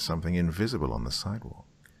screaming at something invisible on the sidewalk,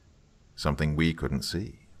 something we couldn't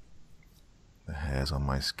see. The hairs on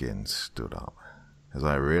my skin stood up as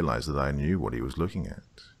I realized that I knew what he was looking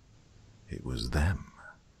at. It was them,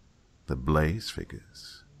 the Blaze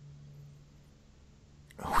figures.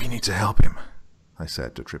 We need to help him, I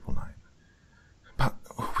said to 999. But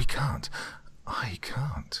we can't. I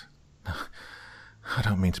can't. I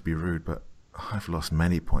don't mean to be rude, but I've lost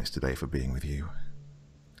many points today for being with you.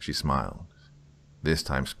 She smiled, this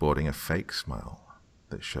time sporting a fake smile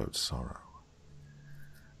that showed sorrow.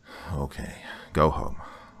 Okay, go home.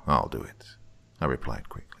 I'll do it, I replied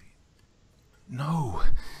quickly. No,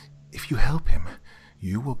 if you help him,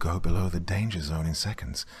 you will go below the danger zone in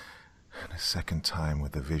seconds, and a second time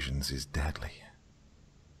with the visions is deadly.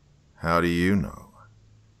 How do you know?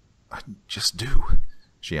 I just do,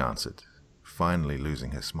 she answered, finally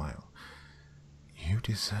losing her smile. You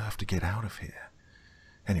deserve to get out of here.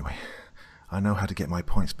 Anyway, I know how to get my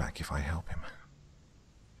points back if I help him.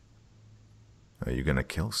 Are you going to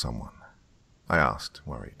kill someone? I asked,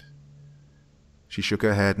 worried. She shook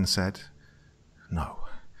her head and said, No,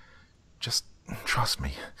 just trust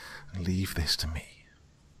me and leave this to me.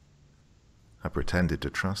 I pretended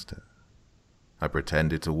to trust her. I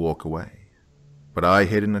pretended to walk away, but I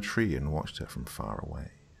hid in a tree and watched her from far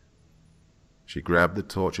away. She grabbed the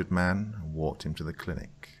tortured man and walked him to the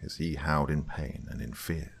clinic as he howled in pain and in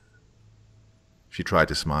fear. She tried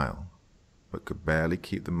to smile, but could barely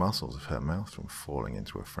keep the muscles of her mouth from falling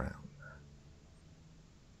into a frown.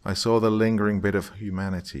 I saw the lingering bit of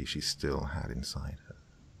humanity she still had inside her.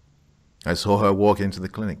 I saw her walk into the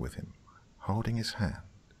clinic with him, holding his hand.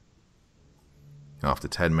 After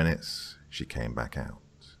 10 minutes, she came back out.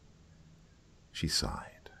 She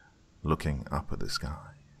sighed, looking up at the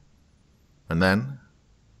sky. And then,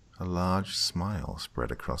 a large smile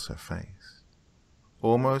spread across her face,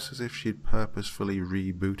 almost as if she'd purposefully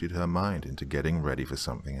rebooted her mind into getting ready for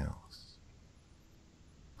something else.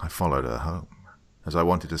 I followed her home, as I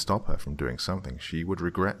wanted to stop her from doing something she would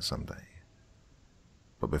regret someday.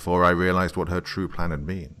 But before I realized what her true plan had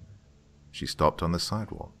been, she stopped on the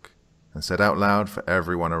sidewalk and said out loud for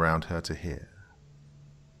everyone around her to hear,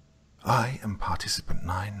 "I am participant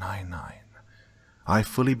 999. I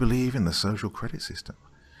fully believe in the social credit system,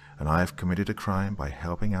 and I have committed a crime by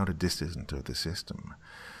helping out a dissident of the system.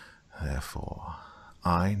 Therefore,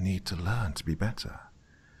 I need to learn to be better.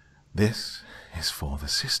 This is for the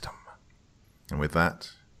system." And with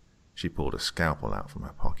that, she pulled a scalpel out from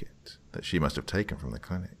her pocket that she must have taken from the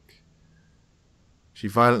clinic. She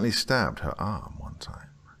violently stabbed her arm one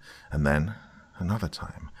time, and then another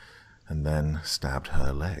time, and then stabbed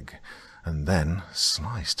her leg, and then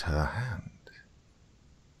sliced her hand.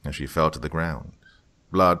 As she fell to the ground,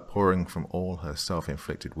 blood pouring from all her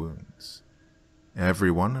self-inflicted wounds,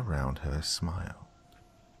 everyone around her smiled.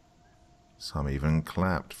 Some even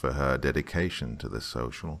clapped for her dedication to the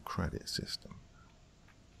social credit system.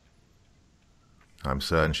 I'm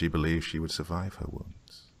certain she believed she would survive her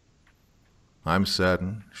wounds. I'm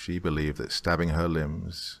certain she believed that stabbing her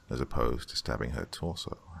limbs, as opposed to stabbing her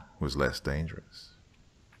torso, was less dangerous.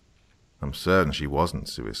 I'm certain she wasn't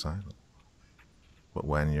suicidal. But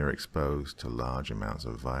when you're exposed to large amounts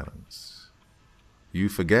of violence, you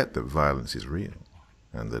forget that violence is real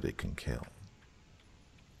and that it can kill.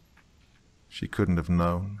 She couldn't have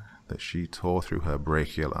known that she tore through her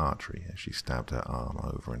brachial artery as she stabbed her arm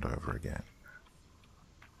over and over again.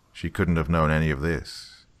 She couldn't have known any of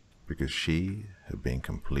this because she had been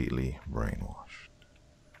completely brainwashed.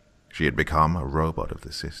 She had become a robot of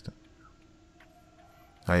the system.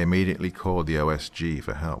 I immediately called the OSG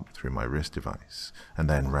for help through my wrist device and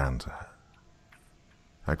then ran to her.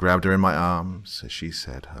 I grabbed her in my arms as she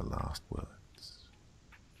said her last words.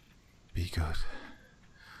 "Be good,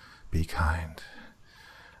 be kind,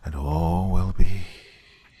 and all will be."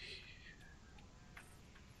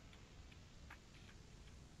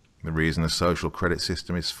 The reason a social credit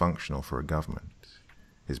system is functional for a government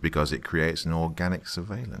is because it creates an organic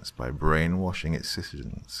surveillance by brainwashing its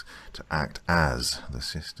citizens to act as the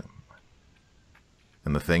system.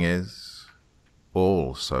 And the thing is,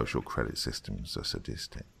 all social credit systems are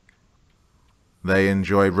sadistic. They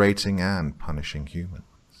enjoy rating and punishing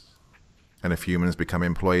humans. And if humans become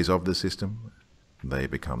employees of the system, they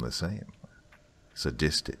become the same.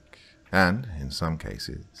 Sadistic, and, in some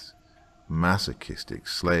cases, masochistic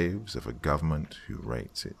slaves of a government who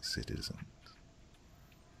rates its citizens.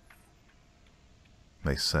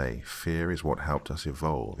 They say fear is what helped us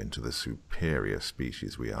evolve into the superior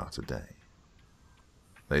species we are today.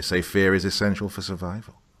 They say fear is essential for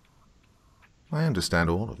survival. I understand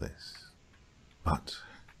all of this. But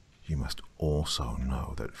you must also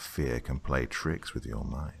know that fear can play tricks with your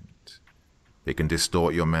mind. It can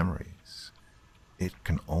distort your memories. It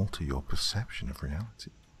can alter your perception of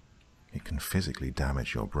reality. It can physically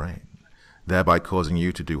damage your brain, thereby causing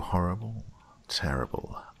you to do horrible,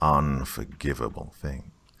 terrible, unforgivable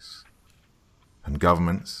things. And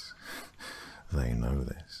governments, they know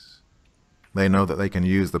this. They know that they can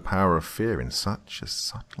use the power of fear in such a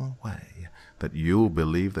subtle way that you'll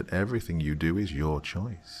believe that everything you do is your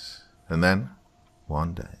choice. And then,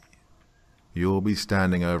 one day, you'll be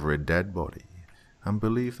standing over a dead body and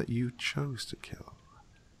believe that you chose to kill,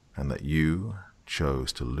 and that you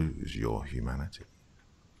chose to lose your humanity.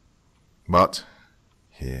 But,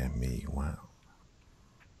 hear me well.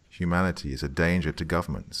 Humanity is a danger to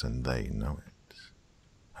governments, and they know it.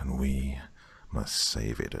 And we must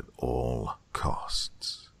save it at all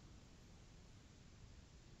costs.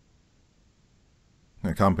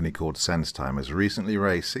 A company called SenseTime has recently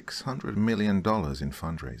raised $600 million in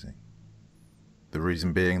fundraising. The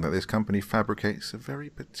reason being that this company fabricates a very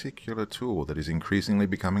particular tool that is increasingly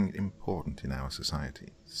becoming important in our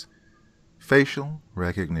societies: facial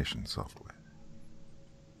recognition software.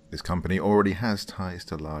 This company already has ties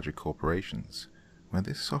to larger corporations, where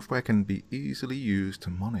this software can be easily used to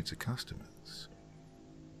monitor customers.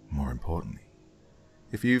 More importantly,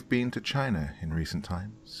 if you've been to China in recent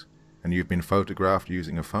times, and you've been photographed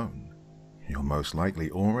using a phone, you're most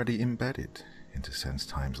likely already embedded into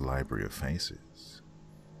SenseTime's library of faces.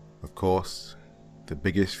 Of course, the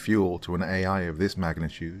biggest fuel to an AI of this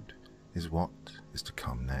magnitude is what is to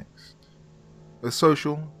come next. A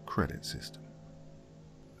social credit system.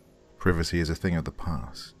 Privacy is a thing of the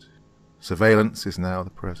past. Surveillance is now the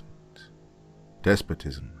present.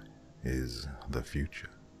 Despotism is the future.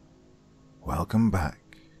 Welcome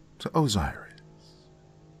back to Osiris.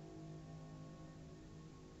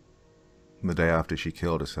 The day after she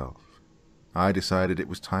killed herself, I decided it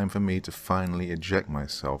was time for me to finally eject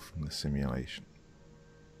myself from the simulation.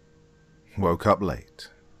 Woke up late,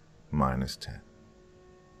 -10.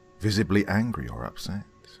 Visibly angry or upset,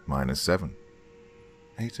 -7.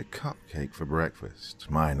 Ate a cupcake for breakfast,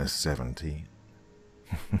 -17.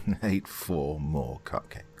 Ate 4 more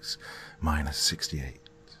cupcakes, -68.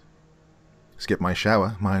 Skipped my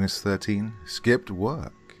shower, -13. Skipped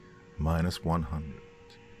work, -100.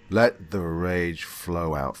 Let the rage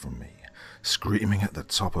flow out from me, screaming at the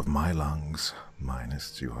top of my lungs,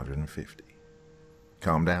 -250.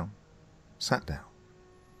 Calmed down, sat down,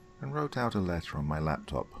 and wrote out a letter on my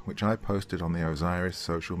laptop, which I posted on the Osiris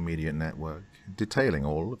social media network, detailing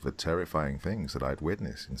all of the terrifying things that I'd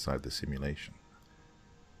witnessed inside the simulation.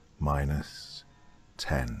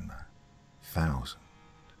 -10,000.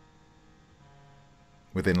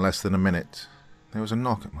 Within less than a minute, there was a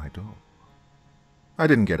knock at my door. I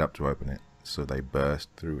didn't get up to open it, so they burst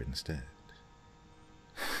through instead.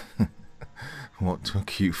 What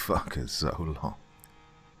took you fuckers so long?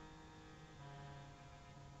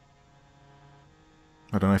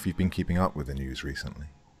 I don't know if you've been keeping up with the news recently.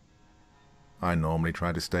 I normally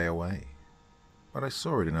try to stay away, but I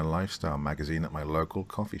saw it in a lifestyle magazine at my local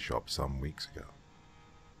coffee shop some weeks ago.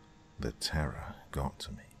 The terror got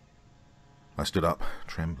to me. I stood up,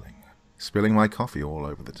 trembling, spilling my coffee all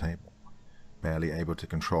over the table, barely able to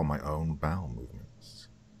control my own bowel movements.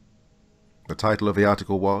 The title of the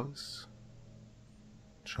article was,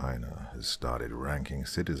 "China has started ranking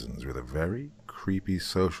citizens with a very creepy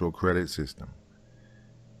social credit system.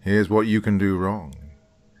 Here's what you can do wrong,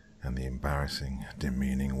 and the embarrassing,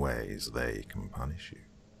 demeaning ways they can punish you."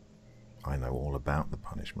 I know all about the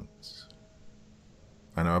punishments.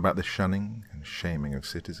 I know about the shunning and shaming of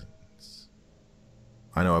citizens.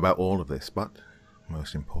 I know about all of this, but,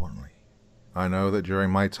 most importantly, I know that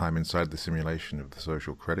during my time inside the simulation of the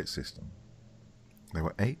social credit system, there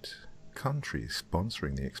were 8 countries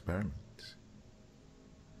sponsoring the experiment.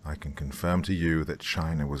 I can confirm to you that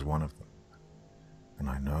China was one of them, and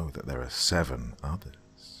I know that there are 7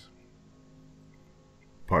 others.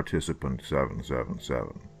 Participant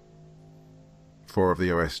 777. 4 of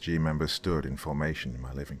the OSG members stood in formation in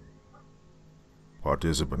my living room.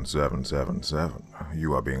 Participant 777,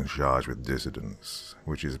 you are being charged with dissidence,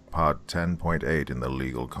 which is part 10.8 in the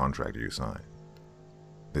legal contract you signed.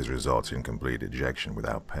 This results in complete ejection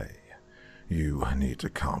without pay. You need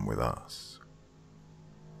to come with us.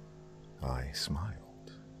 I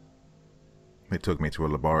smiled. They took me to a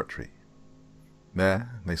laboratory.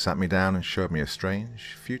 There, they sat me down and showed me a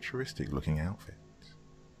strange, futuristic-looking outfit.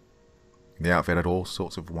 The outfit had all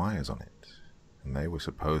sorts of wires on it, and they were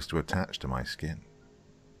supposed to attach to my skin.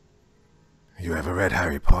 "You ever read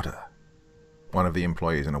Harry Potter?" One of the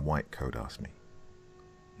employees in a white coat asked me.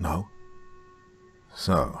 "No."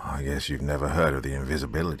 "So, I guess you've never heard of the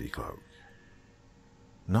invisibility cloak?"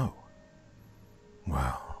 "No."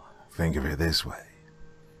 "Well, think of it this way.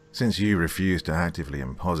 Since you refuse to actively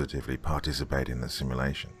and positively participate in the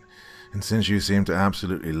simulation, and since you seem to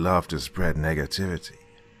absolutely love to spread negativity,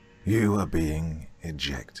 you are being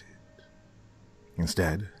ejected.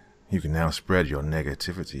 Instead, you can now spread your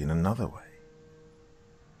negativity in another way."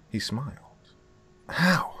 He smiled.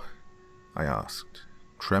 "How?" I asked,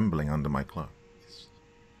 trembling under my clothes.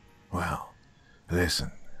 "Well,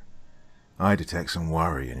 listen. I detect some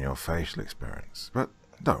worry in your facial experience, but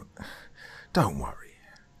don't worry.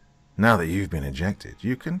 Now that you've been ejected,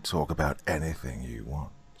 you can talk about anything you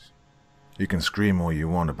want. You can scream all you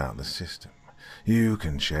want about the system. You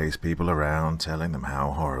can chase people around telling them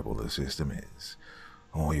how horrible the system is.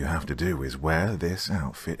 All you have to do is wear this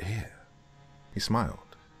outfit here." He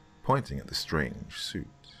smiled, pointing at the strange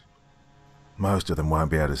suit. "Most of them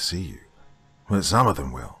won't be able to see you, but some of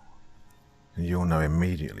them will. And you'll know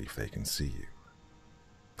immediately if they can see you.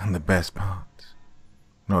 And the best part,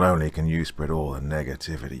 not only can you spread all the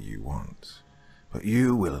negativity you want, but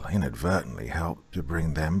you will inadvertently help to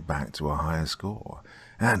bring them back to a higher score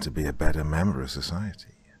and to be a better member of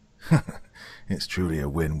society. It's truly a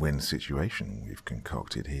win-win situation we've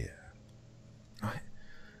concocted here."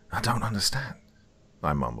 I don't understand,"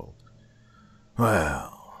 I mumbled.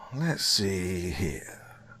 "Well, let's see here."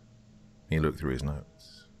 He looked through his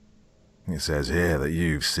notes. "It says here that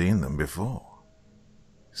you've seen them before."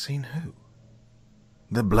 Seen who?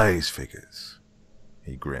 The Blaze figures.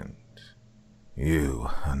 He grinned. You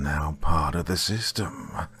are now part of the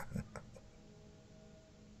system.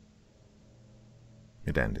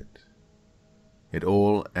 It ended. It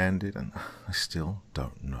all ended, and I still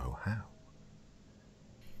don't know how.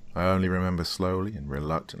 I only remember slowly and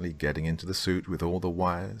reluctantly getting into the suit with all the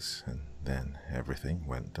wires, and then everything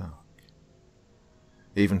went dark.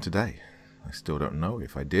 Even today, I still don't know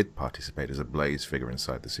if I did participate as a Blaze figure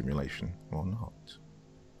inside the simulation or not.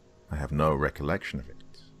 I have no recollection of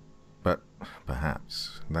it, but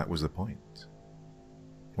perhaps that was the point.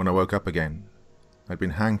 When I woke up again, I'd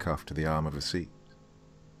been handcuffed to the arm of a seat.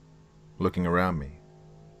 Looking around me,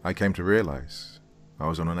 I came to realize I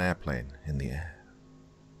was on an airplane in the air.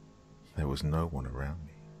 There was no one around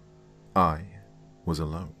me. I was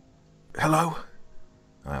alone. "Hello?"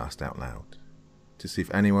 I asked out loud, to see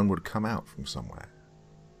if anyone would come out from somewhere.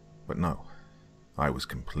 But no, I was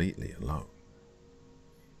completely alone.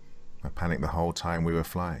 I panicked the whole time we were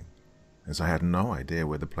flying, as I had no idea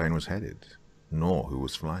where the plane was headed, nor who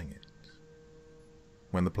was flying it.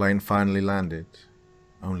 When the plane finally landed,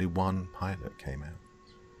 only one pilot came out.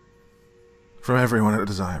 "From everyone at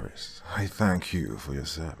Osiris, I thank you for your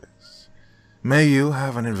service. May you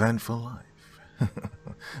have an eventful life.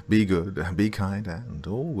 Be good, be kind, and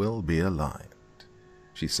all will be aligned,"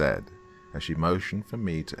 she said as she motioned for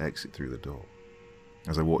me to exit through the door.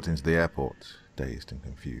 As I walked into the airport, dazed and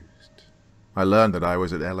confused, I learned that I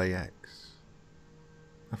was at LAX.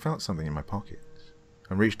 I felt something in my pocket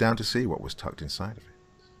and reached down to see what was tucked inside of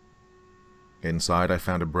it. Inside, I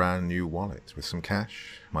found a brand new wallet with some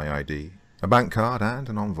cash, my ID, a bank card, and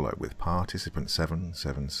an envelope with Participant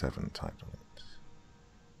 777 typed on it.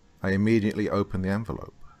 I immediately opened the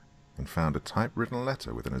envelope and found a typewritten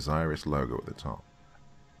letter with an Osiris logo at the top.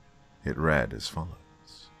 It read as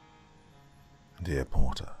follows: "Dear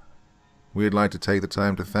Porter, we'd like to take the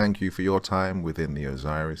time to thank you for your time within the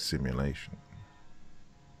Osiris simulation.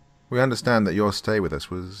 We understand that your stay with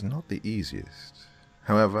us was not the easiest.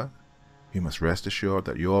 However, you must rest assured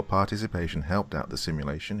that your participation helped out the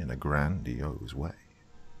simulation in a grandiose way.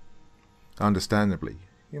 Understandably,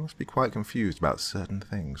 you must be quite confused about certain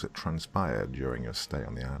things that transpired during your stay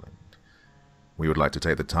on the island. We would like to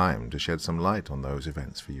take the time to shed some light on those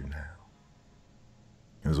events for you now.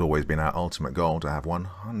 It has always been our ultimate goal to have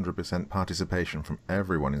 100% participation from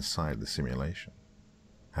everyone inside the simulation.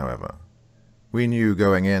 However, we knew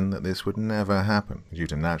going in that this would never happen due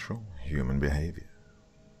to natural human behavior.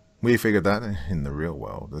 We figured that, in the real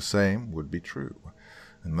world, the same would be true,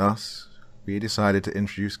 and thus we decided to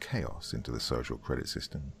introduce chaos into the social credit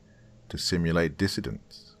system to simulate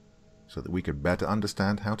dissidence, so that we could better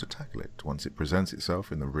understand how to tackle it once it presents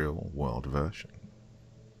itself in the real-world version.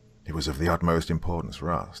 It was of the utmost importance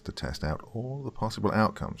for us to test out all the possible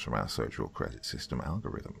outcomes from our social credit system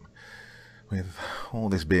algorithm. With all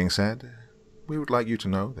this being said, we would like you to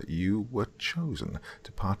know that you were chosen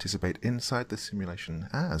to participate inside the simulation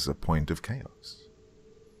as a point of chaos.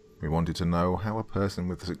 We wanted to know how a person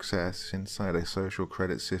with success inside a social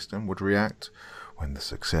credit system would react when the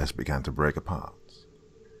success began to break apart.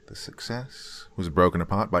 The success was broken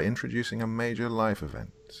apart by introducing a major life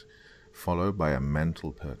event, followed by a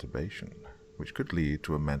mental perturbation, which could lead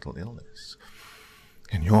to a mental illness.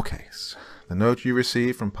 In your case, the note you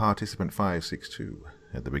received from Participant 562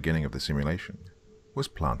 at the beginning of the simulation was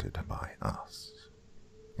planted by us.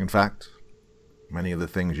 In fact, many of the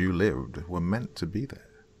things you lived were meant to be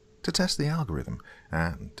there, to test the algorithm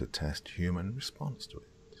and to test human response to it.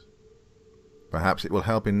 Perhaps it will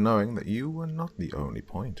help in knowing that you were not the only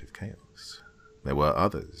point of chaos. There were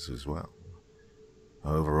others as well.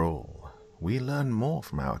 Overall, we learned more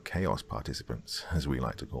from our chaos participants, as we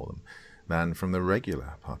like to call them, than from the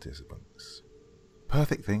regular participants.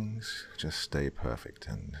 Perfect things just stay perfect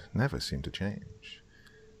and never seem to change,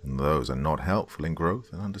 and those are not helpful in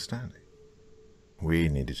growth and understanding. We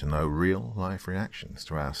needed to know real-life reactions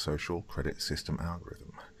to our social credit system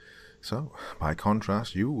algorithm. So, by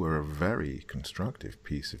contrast, you were a very constructive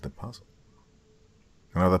piece of the puzzle.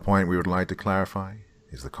 Another point we would like to clarify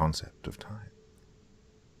is the concept of time.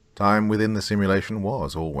 Time within the simulation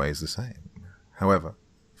was always the same. However,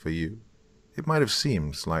 for you, it might have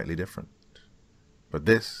seemed slightly different. But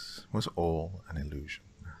this was all an illusion.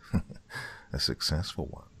 A successful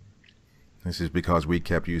one. This is because we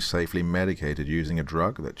kept you safely medicated using a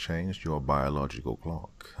drug that changed your biological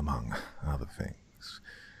clock, among other things.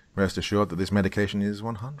 Rest assured that this medication is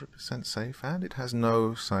 100% safe, and it has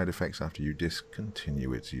no side effects after you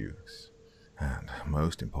discontinue its use. And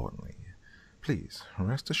most importantly, please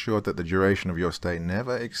rest assured that the duration of your stay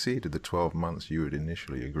never exceeded the 12 months you had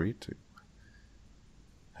initially agreed to.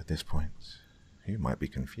 At this point, you might be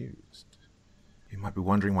confused. You might be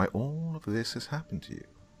wondering why all of this has happened to you.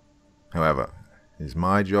 However, it is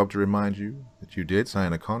my job to remind you that you did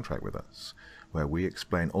sign a contract with us, where we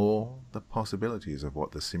explain all the possibilities of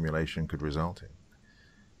what the simulation could result in.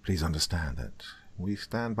 Please understand that we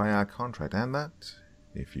stand by our contract, and that,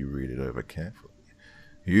 if you read it over carefully,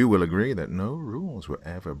 you will agree that no rules were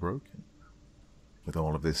ever broken. With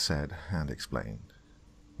all of this said and explained,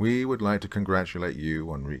 we would like to congratulate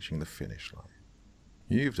you on reaching the finish line.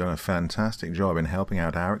 You've done a fantastic job in helping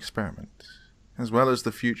out our experiment, as well as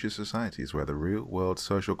the future societies where the real-world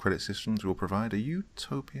social credit systems will provide a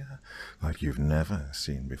utopia like you've never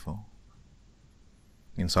seen before.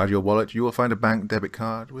 Inside your wallet, you will find a bank debit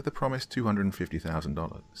card with the promised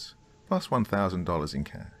 $250,000, plus $1,000 in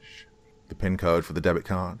cash. The PIN code for the debit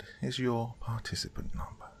card is your participant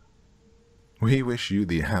number. We wish you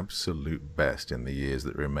the absolute best in the years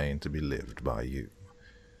that remain to be lived by you.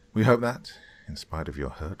 We hope that, in spite of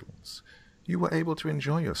your hurdles, you were able to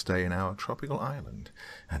enjoy your stay in our tropical island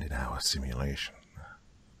and in our simulation.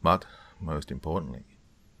 But, most importantly,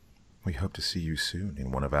 we hope to see you soon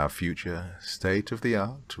in one of our future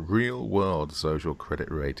state-of-the-art, real-world social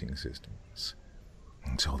credit rating systems.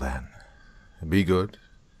 Until then, be good,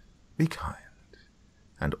 be kind,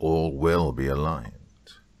 and all will be aligned.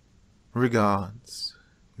 Regards,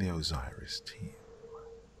 the Osiris team.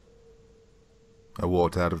 I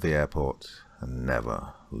walked out of the airport and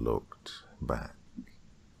never looked back.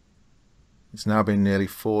 It's now been nearly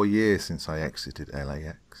 4 years since I exited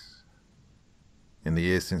LAX. In the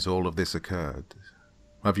years since all of this occurred,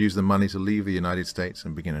 I've used the money to leave the United States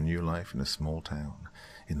and begin a new life in a small town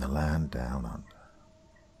in the land down under.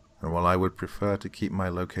 And while I would prefer to keep my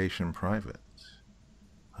location private,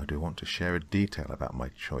 I do want to share a detail about my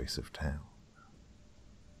choice of town.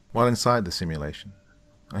 While inside the simulation,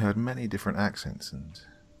 I heard many different accents and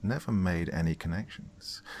never made any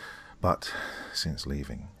connections. But since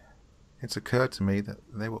leaving, it's occurred to me that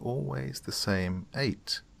they were always the same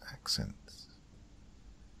 8 accents.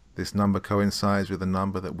 This number coincides with the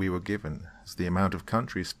number that we were given as the amount of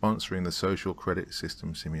countries sponsoring the social credit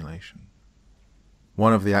system simulation.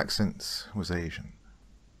 One of the accents was Asian.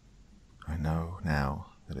 I know now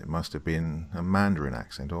that it must have been a Mandarin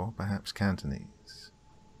accent or perhaps Cantonese.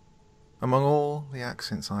 Among all the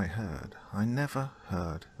accents I heard, I never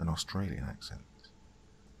heard an Australian accent,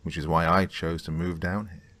 which is why I chose to move down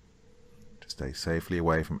here, to stay safely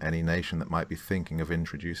away from any nation that might be thinking of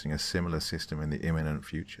introducing a similar system in the imminent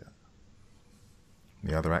future.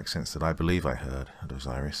 The other accents that I believe I heard at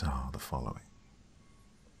Osiris are the following: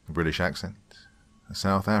 a British accent, a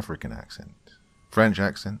South African accent, French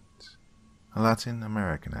accent, a Latin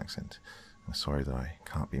American accent. I'm sorry that I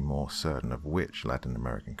can't be more certain of which Latin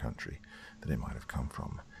American country that it might have come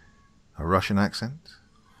from. A Russian accent,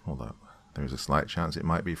 although there is a slight chance it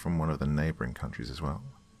might be from one of the neighboring countries as well.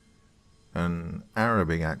 An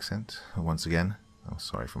Arabic accent, once again, I'm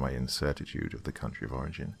sorry for my incertitude of the country of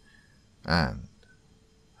origin, and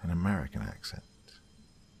an American accent.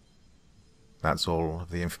 That's all of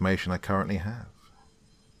the information I currently have.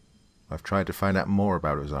 I've tried to find out more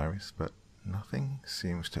about Osiris, but nothing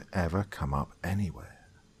seems to ever come up anywhere.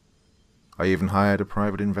 I even hired a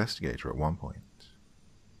private investigator at one point.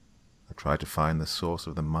 I tried to find the source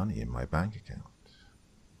of the money in my bank account.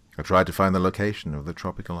 I tried to find the location of the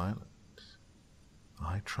tropical island.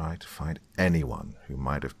 I tried to find anyone who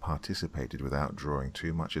might have participated without drawing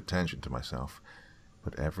too much attention to myself,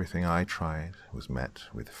 but everything I tried was met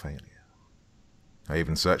with failure. I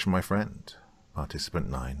even searched for my friend, Participant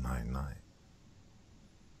 999.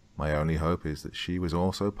 My only hope is that she was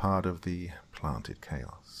also part of the planted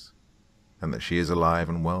chaos, and that she is alive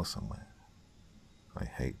and well somewhere. I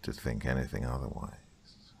hate to think anything otherwise.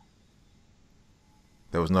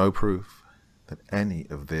 There was no proof that any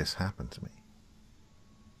of this happened to me.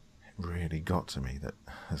 It really got to me that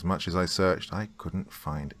as much as I searched, I couldn't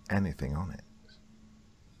find anything on it.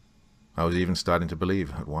 I was even starting to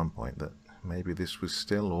believe at one point that maybe this was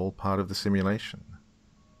still all part of the simulation,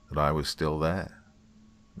 that I was still there.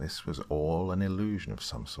 This was all an illusion of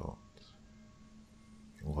some sort.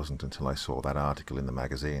 It wasn't until I saw that article in the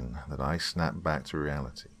magazine that I snapped back to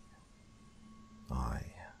reality.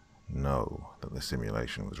 I know that the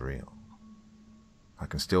simulation was real. I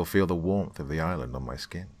can still feel the warmth of the island on my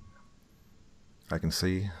skin. I can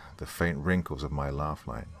see the faint wrinkles of my laugh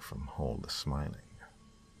line from all the smiling.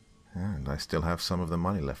 And I still have some of the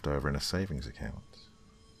money left over in a savings account.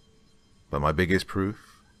 But my biggest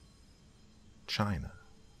proof? China.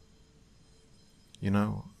 You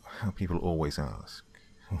know how people always ask,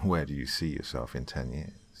 where do you see yourself in 10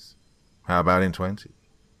 years? How about in 20?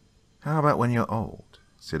 How about when you're old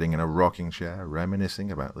sitting in a rocking chair,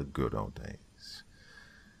 reminiscing about the good old days.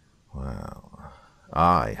 Well,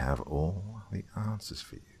 I have all the answers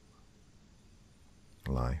for you.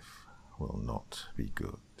 Life will not be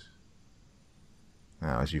good.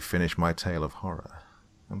 Now, as you finish my tale of horror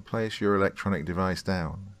and place your electronic device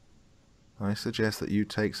down, I suggest that you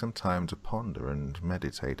take some time to ponder and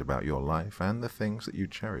meditate about your life and the things that you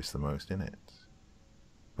cherish the most in it.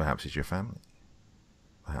 Perhaps it's your family.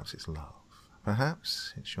 Perhaps it's love.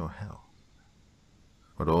 Perhaps it's your health.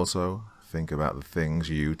 But also think about the things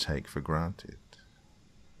you take for granted.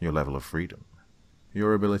 Your level of freedom.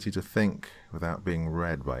 Your ability to think without being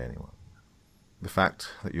read by anyone. The fact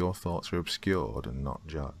that your thoughts are obscured and not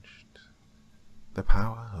judged. The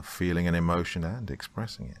power of feeling an emotion and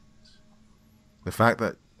expressing it. The fact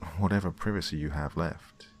that whatever privacy you have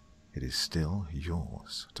left, it is still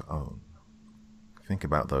yours to own. Think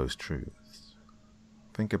about those truths.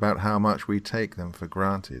 Think about how much we take them for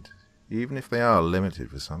granted, even if they are limited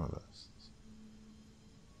for some of us.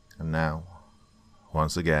 And now,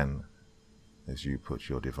 once again, as you put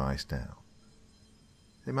your device down,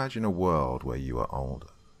 imagine a world where you are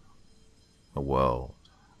older. A world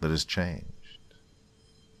that has changed.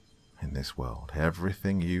 In this world,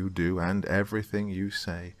 everything you do and everything you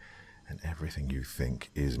say and everything you think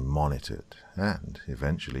is monitored and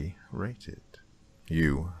eventually rated.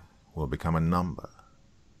 You will become a number.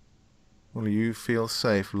 Will you feel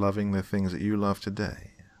safe loving the things that you love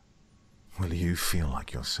today? Will you feel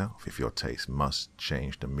like yourself if your taste must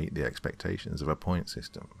change to meet the expectations of a point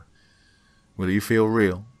system? Will you feel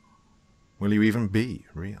real? Will you even be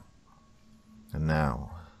real? And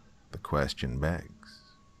now, the question begs,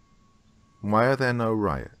 why are there no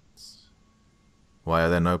riots? Why are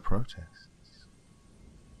there no protests?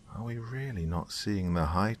 Are we really not seeing the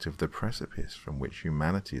height of the precipice from which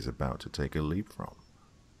humanity is about to take a leap from?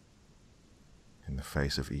 In the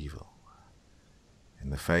face of evil, in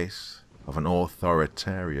the face of an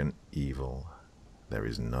authoritarian evil, there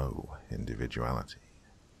is no individuality.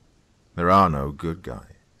 There are no good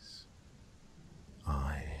guys.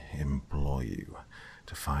 I implore you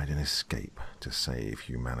to find an escape to save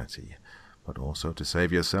humanity, but also to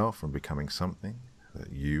save yourself from becoming something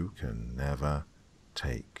that you can never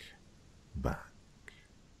take back.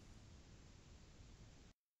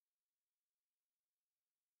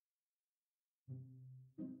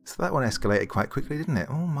 So that one escalated quite quickly, didn't it?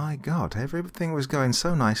 Oh my god, everything was going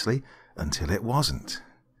so nicely until it wasn't.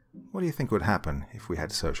 What do you think would happen if we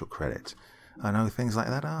had social credit? I know things like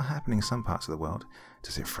that are happening in some parts of the world.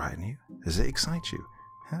 Does it frighten you? Does it excite you?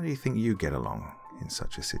 How do you think you get along in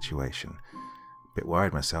such a situation? Bit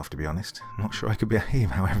worried myself, to be honest. Not sure I could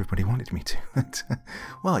behave how everybody wanted me to.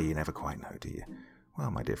 Well, you never quite know, do you?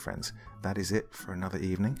 Well, my dear friends, that is it for another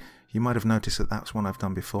evening. You might have noticed that that's one I've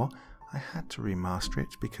done before. I had to remaster it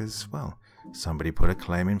because, well, somebody put a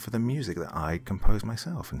claim in for the music that I composed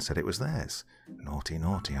myself and said it was theirs. Naughty,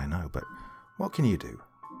 naughty, I know, but what can you do?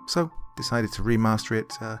 So, decided to remaster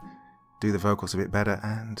it, do the vocals a bit better,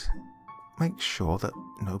 and make sure that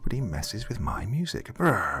nobody messes with my music.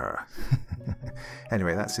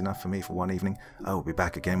 Anyway, that's enough for me for one evening. I will be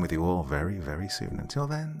back again with you all very, very soon. Until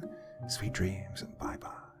then, sweet dreams and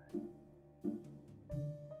bye-bye.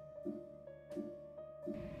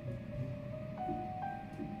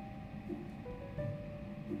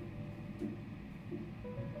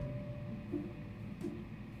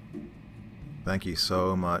 Thank you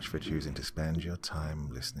so much for choosing to spend your time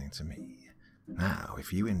listening to me. Now,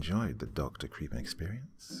 if you enjoyed the Dr. Creepen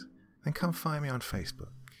experience, then come find me on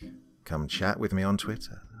Facebook. Come chat with me on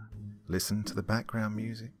Twitter. Listen to the background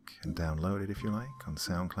music and download it if you like on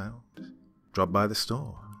SoundCloud. Drop by the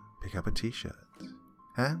store, pick up a t-shirt.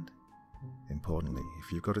 And, importantly,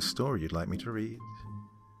 if you've got a story you'd like me to read,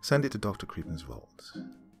 send it to Dr. Creepen's Vault,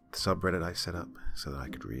 the subreddit I set up so that I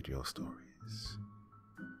could read your stories.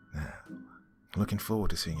 Now, looking forward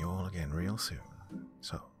to seeing you all again real soon.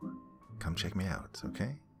 So, come check me out,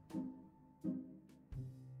 okay?